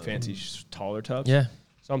got one of the fancy, taller tubs. Yeah.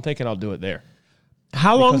 So I'm thinking I'll do it there.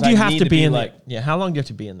 How long Because do you I have need to to be be in like- there? Yeah, how long do you have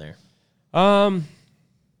to be in there? I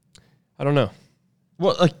don't know.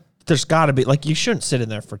 Well, like, there's got to be, like, you shouldn't sit in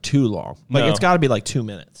there for too long. Like, No. it's got to be like 2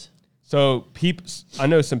 minutes. So I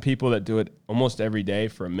know some people that do it almost every day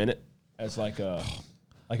for a minute as like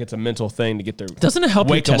it's a mental thing to get their. Doesn't it help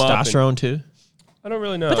your Wake 'em up and- testosterone too? I don't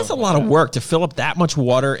really know. But that's a lot of work to fill up that much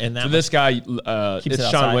water and that. So this guy, Keeps it's it Sean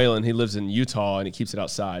outside. Whalen. He lives in Utah and he keeps it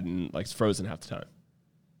outside and like it's frozen half the time.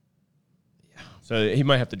 Yeah. So he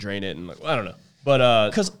might have to drain it and like I don't know.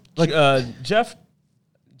 But 'Cause, Jeff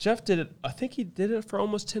did it. I think he did it for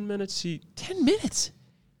almost 10 minutes. 10 minutes.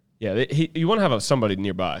 Yeah. You want to have somebody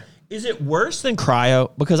nearby. Is it worse than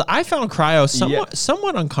cryo? Because I found cryo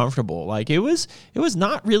somewhat uncomfortable. Like it was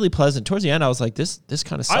not really pleasant. Towards the end, I was like, this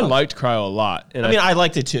kind of sucks. I liked cryo a lot. And I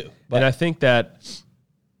liked it too. and I think that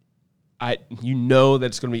that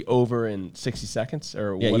it's going to be over in 60 seconds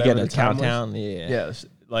or Yeah, whatever. you get a the time was. countdown. Yeah. Yes.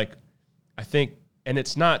 Like, I think, and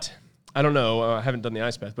it's not, I don't know, I haven't done the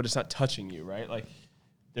ice bath, but it's not touching you, right? Like,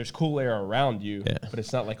 there's cool air around you, but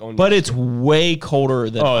it's not like on But your it's way colder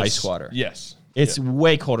than ice it's- water. Yes. It's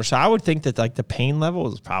way colder. So I would think that like the pain level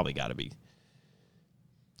has probably got to be.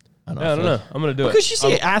 I don't know. I'm going to do it. Because you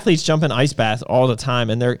see athletes jump in ice baths all the time,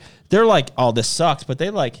 and they're like, "Oh, this sucks," but they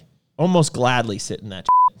like almost gladly sit in that.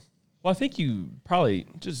 Well, I think you probably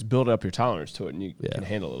just build up your tolerance to it and you can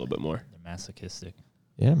handle it a little bit more. They're masochistic.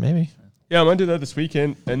 Yeah, maybe. Yeah, I'm going to do that this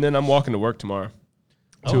weekend, and then I'm walking to work tomorrow.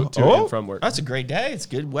 To and from work. That's a great day. It's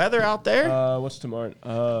good weather out there, What's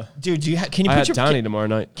tomorrow? dude. Can you I put had your Donnie tomorrow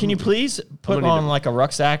night. Can you please put gonna need on to- like a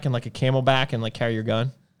rucksack and like a camelback and like carry your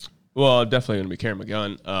gun? Well, I'm definitely going to be carrying my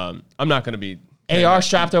gun. I'm not going to be AR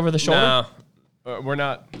strapped over the shoulder. No, we're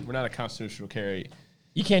not a constitutional carry.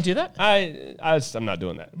 You can't do that. I'm not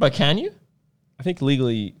doing that. But can you? I think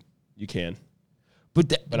legally you can,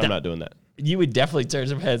 But but I'm not doing that. You would definitely turn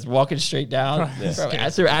some heads walking straight down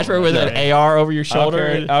through Ashford with an AR over your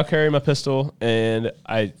shoulder. I'll carry my pistol, and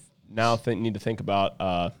I now need to think about.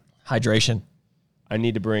 Hydration. I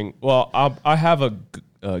need to bring. Well, I have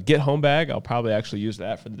a get home bag. I'll probably actually use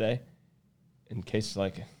that for the day, in case I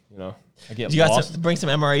get You got lost. to bring some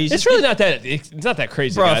MREs. It's really not that. It's not that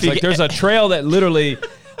crazy, Bro, if guys. you Like get- there's a trail that literally.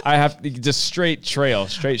 I have just straight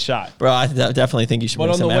shot. Bro, I definitely think you should But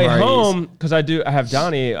bring on the some way MREs. home, because I have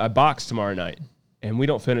Donnie a box tomorrow night, and we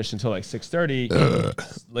don't finish until like 6:30,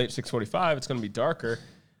 late 6:45. It's gonna be darker.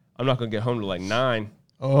 I'm not gonna get home till like 9.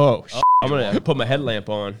 Oh, I'm gonna put my headlamp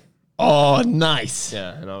on. oh, nice.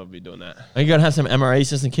 Yeah, and I'll be doing that. Are you gonna have some MREs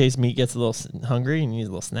just in case meat gets a little hungry and you need a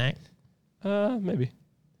little snack? Maybe.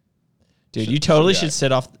 Dude, you totally should should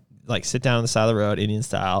sit down on the side of the road, Indian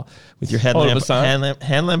style, with your Hold up a sign?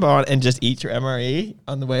 hand lamp on, and just eat your MRE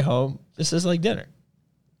on the way home, just as like dinner,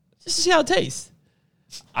 just to see how it tastes.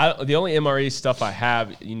 The only MRE stuff I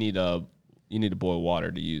have, you need to boil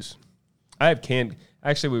water to use. I have canned.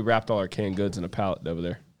 Actually, we wrapped all our canned goods in a pallet over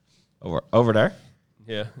there. Over there.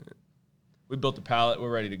 Yeah, we built the pallet. We're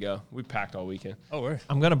ready to go. We packed all weekend. Oh, we're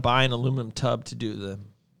I'm gonna buy an aluminum tub to do the.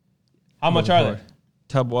 How much are they?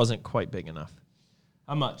 Tub wasn't quite big enough.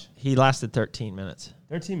 How much? He lasted 13 minutes.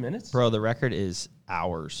 13 minutes? Bro, the record is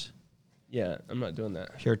hours. Yeah, I'm not doing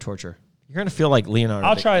that. Pure torture. You're gonna feel like Leonardo.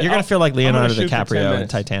 I'll try it. You're gonna I'll- feel like I'm gonna Leonardo shoot for 10 DiCaprio in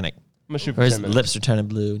minutes. Titanic. I'm gonna shoot Where for his 10 minutes. lips are turning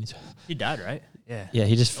blue. And he died, right? Yeah. yeah,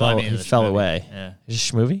 he just Well, I fell. mean, in he the fell Schmovie. away. Yeah. Is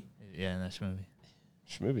this Schmovie? Yeah, in that movie.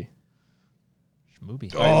 Schmovie.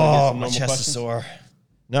 Movie. All right, wanna get some normal chest questions? is sore.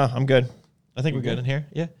 No, I'm good. I think we're good in here.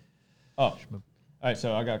 Yeah. Oh, all right.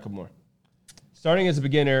 So I got a couple more. Starting as a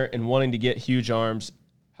beginner and wanting to get huge arms,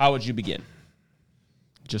 how would you begin?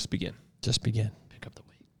 Just begin. Just begin. Pick up the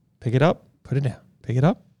weight. Pick it up. Put it down. Pick it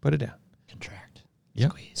up. Put it down. Contract.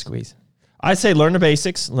 Yep. Squeeze. I say learn the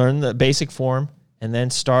basics, learn the basic form, and then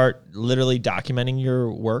start literally documenting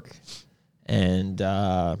your work and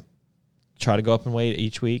try to go up in weight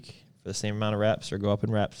each week for the same amount of reps or go up in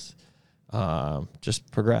reps. Just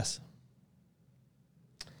progress.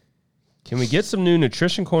 Can we get some new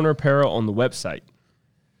Nutrition Corner apparel on the website?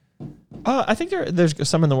 I think there's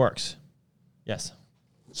some in the works. Yes.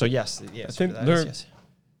 So yes. Yes. I think that they're- is yes.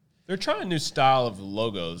 They're trying a new style of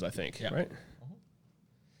logos, I think, right?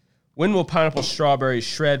 When will Pineapple Strawberry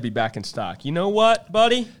Shred be back in stock? You know what,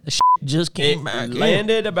 buddy? The just It came back.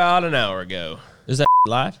 landed about an hour ago. Is that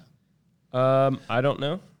live? I don't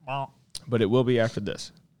know, but it will be after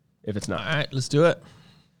this, if it's All not. right, let's do it.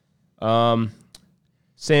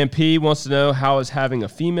 Sam P wants to know, how has having a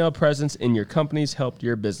female presence in your companies helped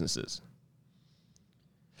your businesses?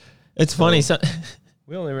 It's funny. So,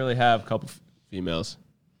 We only really have a couple females.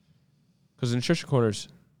 Because Nutrition Corners,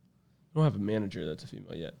 we don't have a manager that's a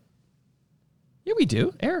female yet. yeah, we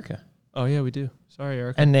do. Erica Oh, yeah, we do. Sorry,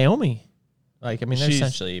 Erica. and Naomi. Like, I mean, they're She's-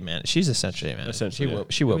 essentially man. She's essentially a man. Essentially, she yeah. will.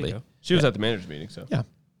 She will There we be. go. She was at the manager's meeting, so. Yeah.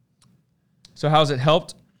 So how's it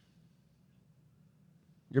helped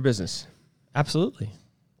your business? Absolutely.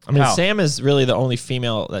 I mean, How? Sam is really the only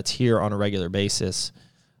female that's here on a regular basis.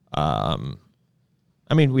 I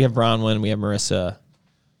mean, we have Bronwyn, we have Marissa.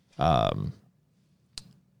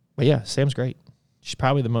 But yeah, Sam's great. She's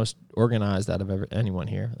probably the most organized out of anyone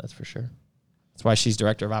here. That's for sure. That's why she's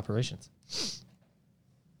director of operations.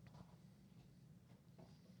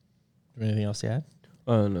 Anything else to add?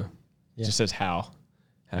 Oh no. Yeah. It just says how.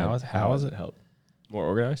 How does it help? More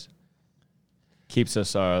organized. Keeps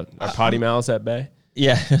us our potty mouths at bay.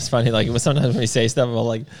 Yeah, it's funny. Like sometimes when we say stuff, we'll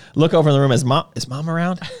like look over in the room. Is mom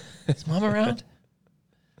around? Is mom around?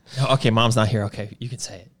 No, okay, mom's not here. Okay, you can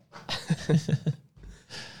say it.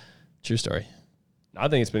 True story. I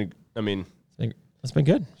think it's been. I mean, It's been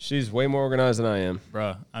good. she's way more organized than I am.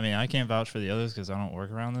 Bro, I mean, I can't vouch for the others because I don't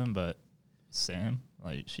work around them, but Sam,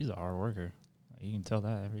 like, she's a hard worker. You can tell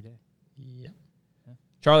that every day. Yep.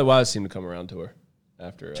 Charlie Wise seemed to come around to her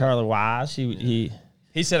after. Charlie Wise, he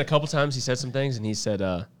Said a couple times. He said some things, and he said,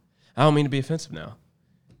 "I don't mean to be offensive now."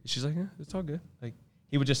 And she's like, "Yeah, it's all good." Like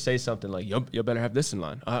he would just say something like, "You better have this in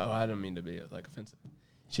line." I don't mean to be like offensive.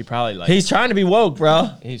 She probably like he's trying to be woke, bro.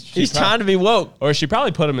 He's trying to be woke. or she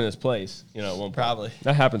probably put him in his place. At one point. Probably.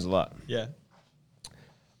 That happens a lot. Yeah.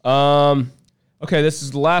 Okay, this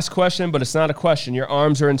is the last question, but it's not a question. Your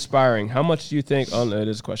arms are inspiring. How much do you think? Oh no, it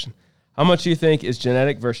is a question. How much do you think is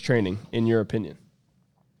genetic versus training, in your opinion?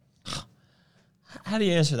 How do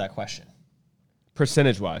you answer that question?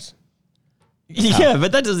 Percentage wise. Yeah,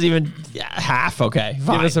 but that doesn't even half. Okay,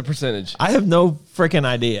 fine. Give us a percentage. I have no freaking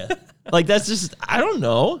idea. Like that's just I don't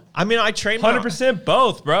know. I mean, I trained 100%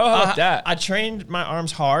 both, bro. How about that? I trained my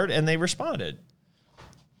arms hard and they responded.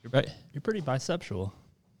 Right. You're pretty bisexual.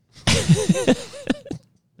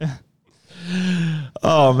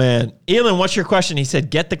 Oh man, Elon, what's your question? He said,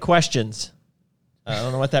 "Get the questions." I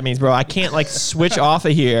don't know what that means, bro. I can't like switch off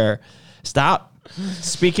of here. Stop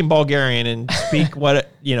speaking Bulgarian and speak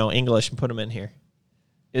English and put them in here.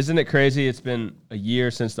 Isn't it crazy? It's been a year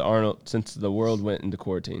since the world went into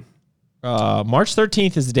quarantine. March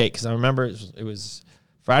 13th is the date because I remember it was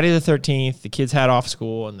Friday the 13th. The kids had off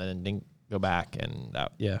school and then didn't go back, and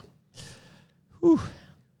yeah. Whew.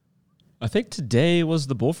 I think today was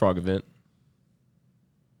the Bullfrog event.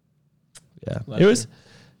 Yeah, Last it was. year.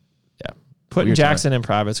 Yeah, putting Weird Jackson in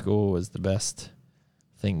private school was the best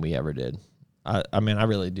thing we ever did. I mean, I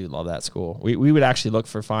really do love that school. We would actually look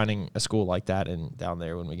for finding a school like that down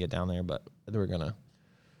there when we get down there, but we're gonna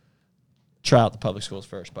try out the public schools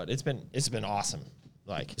first. But it's been awesome.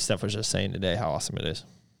 Like Steph was just saying today, how awesome it is.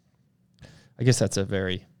 I guess that's a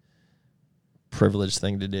very privileged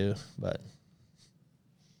thing to do, but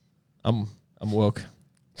I'm woke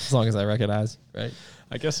as long as I recognize, right?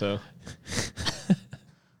 I guess so.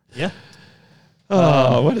 Yeah.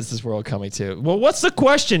 Oh, what is this world coming to? Well, what's the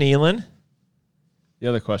question, Elon? The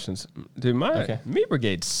other questions, dude. Meat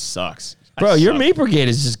Brigade sucks, Bro, I your suck. meat brigade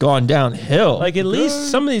has just gone downhill. Like at least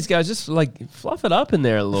some of these guys just like fluff it up in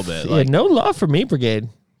there a little bit. Yeah, Like, no love for meat brigade.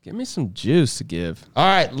 give me some juice to give. All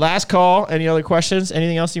right, last call. Any other questions?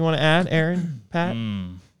 Anything else you want to add, Aaron, Pat?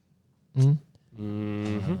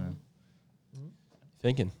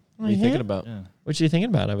 Thinking. What are you thinking about? Yeah. What you thinking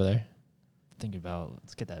about over there? Think about,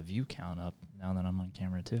 let's get that view count up now that I'm on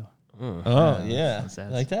camera too. Oh, yeah.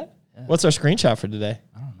 that's- Like that? Yeah. What's our screenshot for today?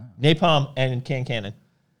 I don't know. Napalm and Can Cannon.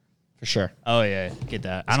 For sure. Oh, yeah. Get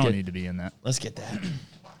that. I Let's don't get- need to be in that. Let's get that.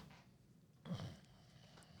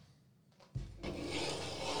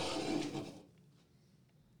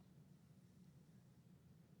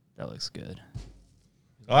 That looks good.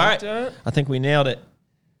 All right. I think we nailed it.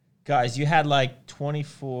 Guys, you had like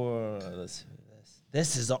 24. Let's see this.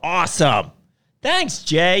 This is awesome. Thanks,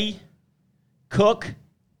 Jay. Cook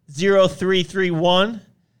 0331.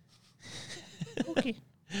 Okay.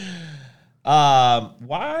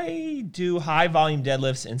 Why do high volume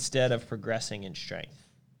deadlifts instead of progressing in strength?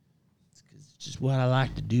 It's just what I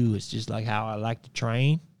like to do. It's just like how I like to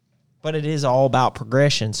train. But it is all about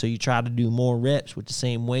progression. So you try to do more reps with the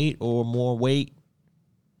same weight or more weight,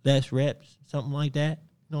 less reps, something like that.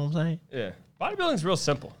 You know what I'm saying? Yeah. Bodybuilding's real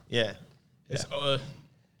simple. Yeah. It's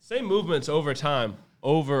same movements over time,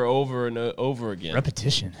 over and over again.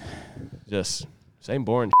 Repetition. Just same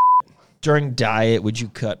boring. During diet, would you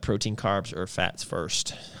cut protein, carbs, or fats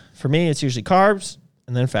first? For me, it's usually carbs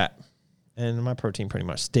and then fat. And my protein pretty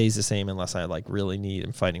much stays the same unless I like really need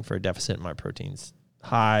and fighting for a deficit. My protein's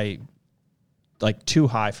high, like too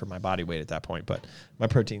high for my body weight at that point, but my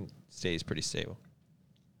protein stays pretty stable.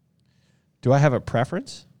 Do I have a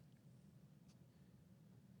preference?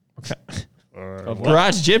 Okay.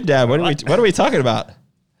 Garage Gym Dad, what are we talking about?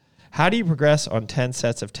 How do you progress on 10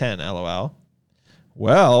 sets of 10, LOL?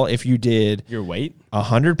 Well, if you did Your weight?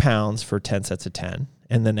 100 pounds for 10 sets of 10,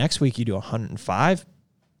 and the next week you do 105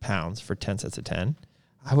 pounds for 10 sets of 10,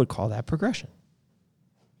 I would call that progression.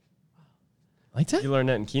 Like that? You learned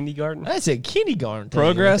that in kindergarten? That's a kindergarten.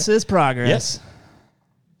 Progress is progress. Yes.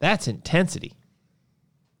 That's intensity.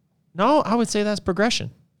 No, I would say that's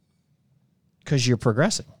progression. Because you're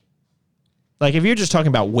progressing. Like if you're just talking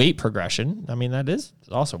about weight progression, I mean, that is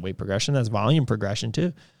also weight progression. That's volume progression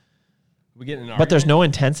too. We get an But there's no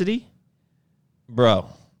intensity? Bro,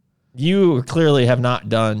 you clearly have not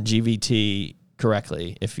done GVT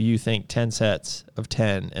correctly if you think 10 sets of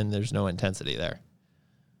 10 and there's no intensity there.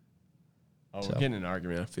 We're getting an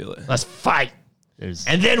argument. I feel it. Let's fight. There's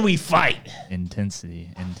And then we fight. intensity.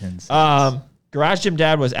 Garage Gym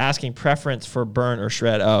Dad was asking preference for burn or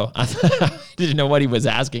shred. Oh, I didn't know what he was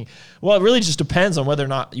asking. Well, it really just depends on whether or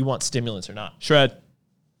not you want stimulants or not. Shred.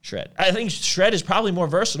 I think shred is probably more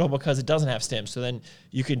versatile because it doesn't have stims. So then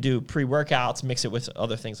you can do pre-workouts, mix it with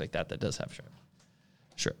other things like that does have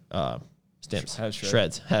shred. Stims. Has shred.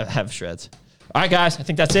 Shreds. Have shreds. All right, guys. I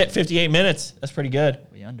think that's it. 58 minutes. That's pretty good.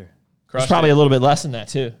 We under. It's probably a little bit less than that,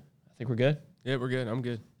 too. I think we're good. Yeah, we're good. I'm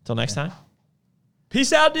good. Until next time.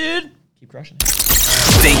 Peace out, dude. Keep crushing it.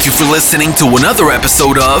 Thank you for listening to another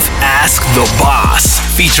episode of Ask the Boss,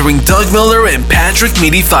 featuring Doug Miller and Patrick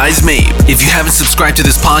Meaty Thighs Mabe. If you haven't subscribed to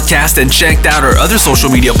this podcast and checked out our other social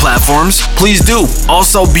media platforms, please do.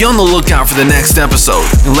 Also, be on the lookout for the next episode.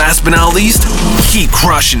 And last but not least, keep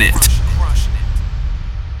crushing it.